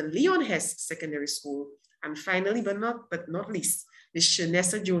of the Leon Hess Secondary School, and finally, but not least, Miss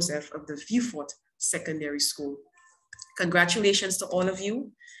Shanessa Joseph of the Vieux-Fort Secondary School. Congratulations to all of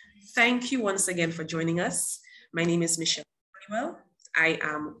you. Thank you once again for joining us. My name is Michelle Manuel. I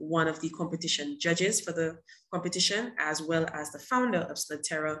am one of the competition judges for the competition, as well as the founder of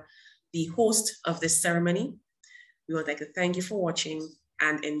SLUDTERA, the host of this ceremony. We would like to thank you for watching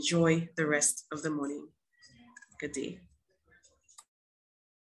and enjoy the rest of the morning. Good day.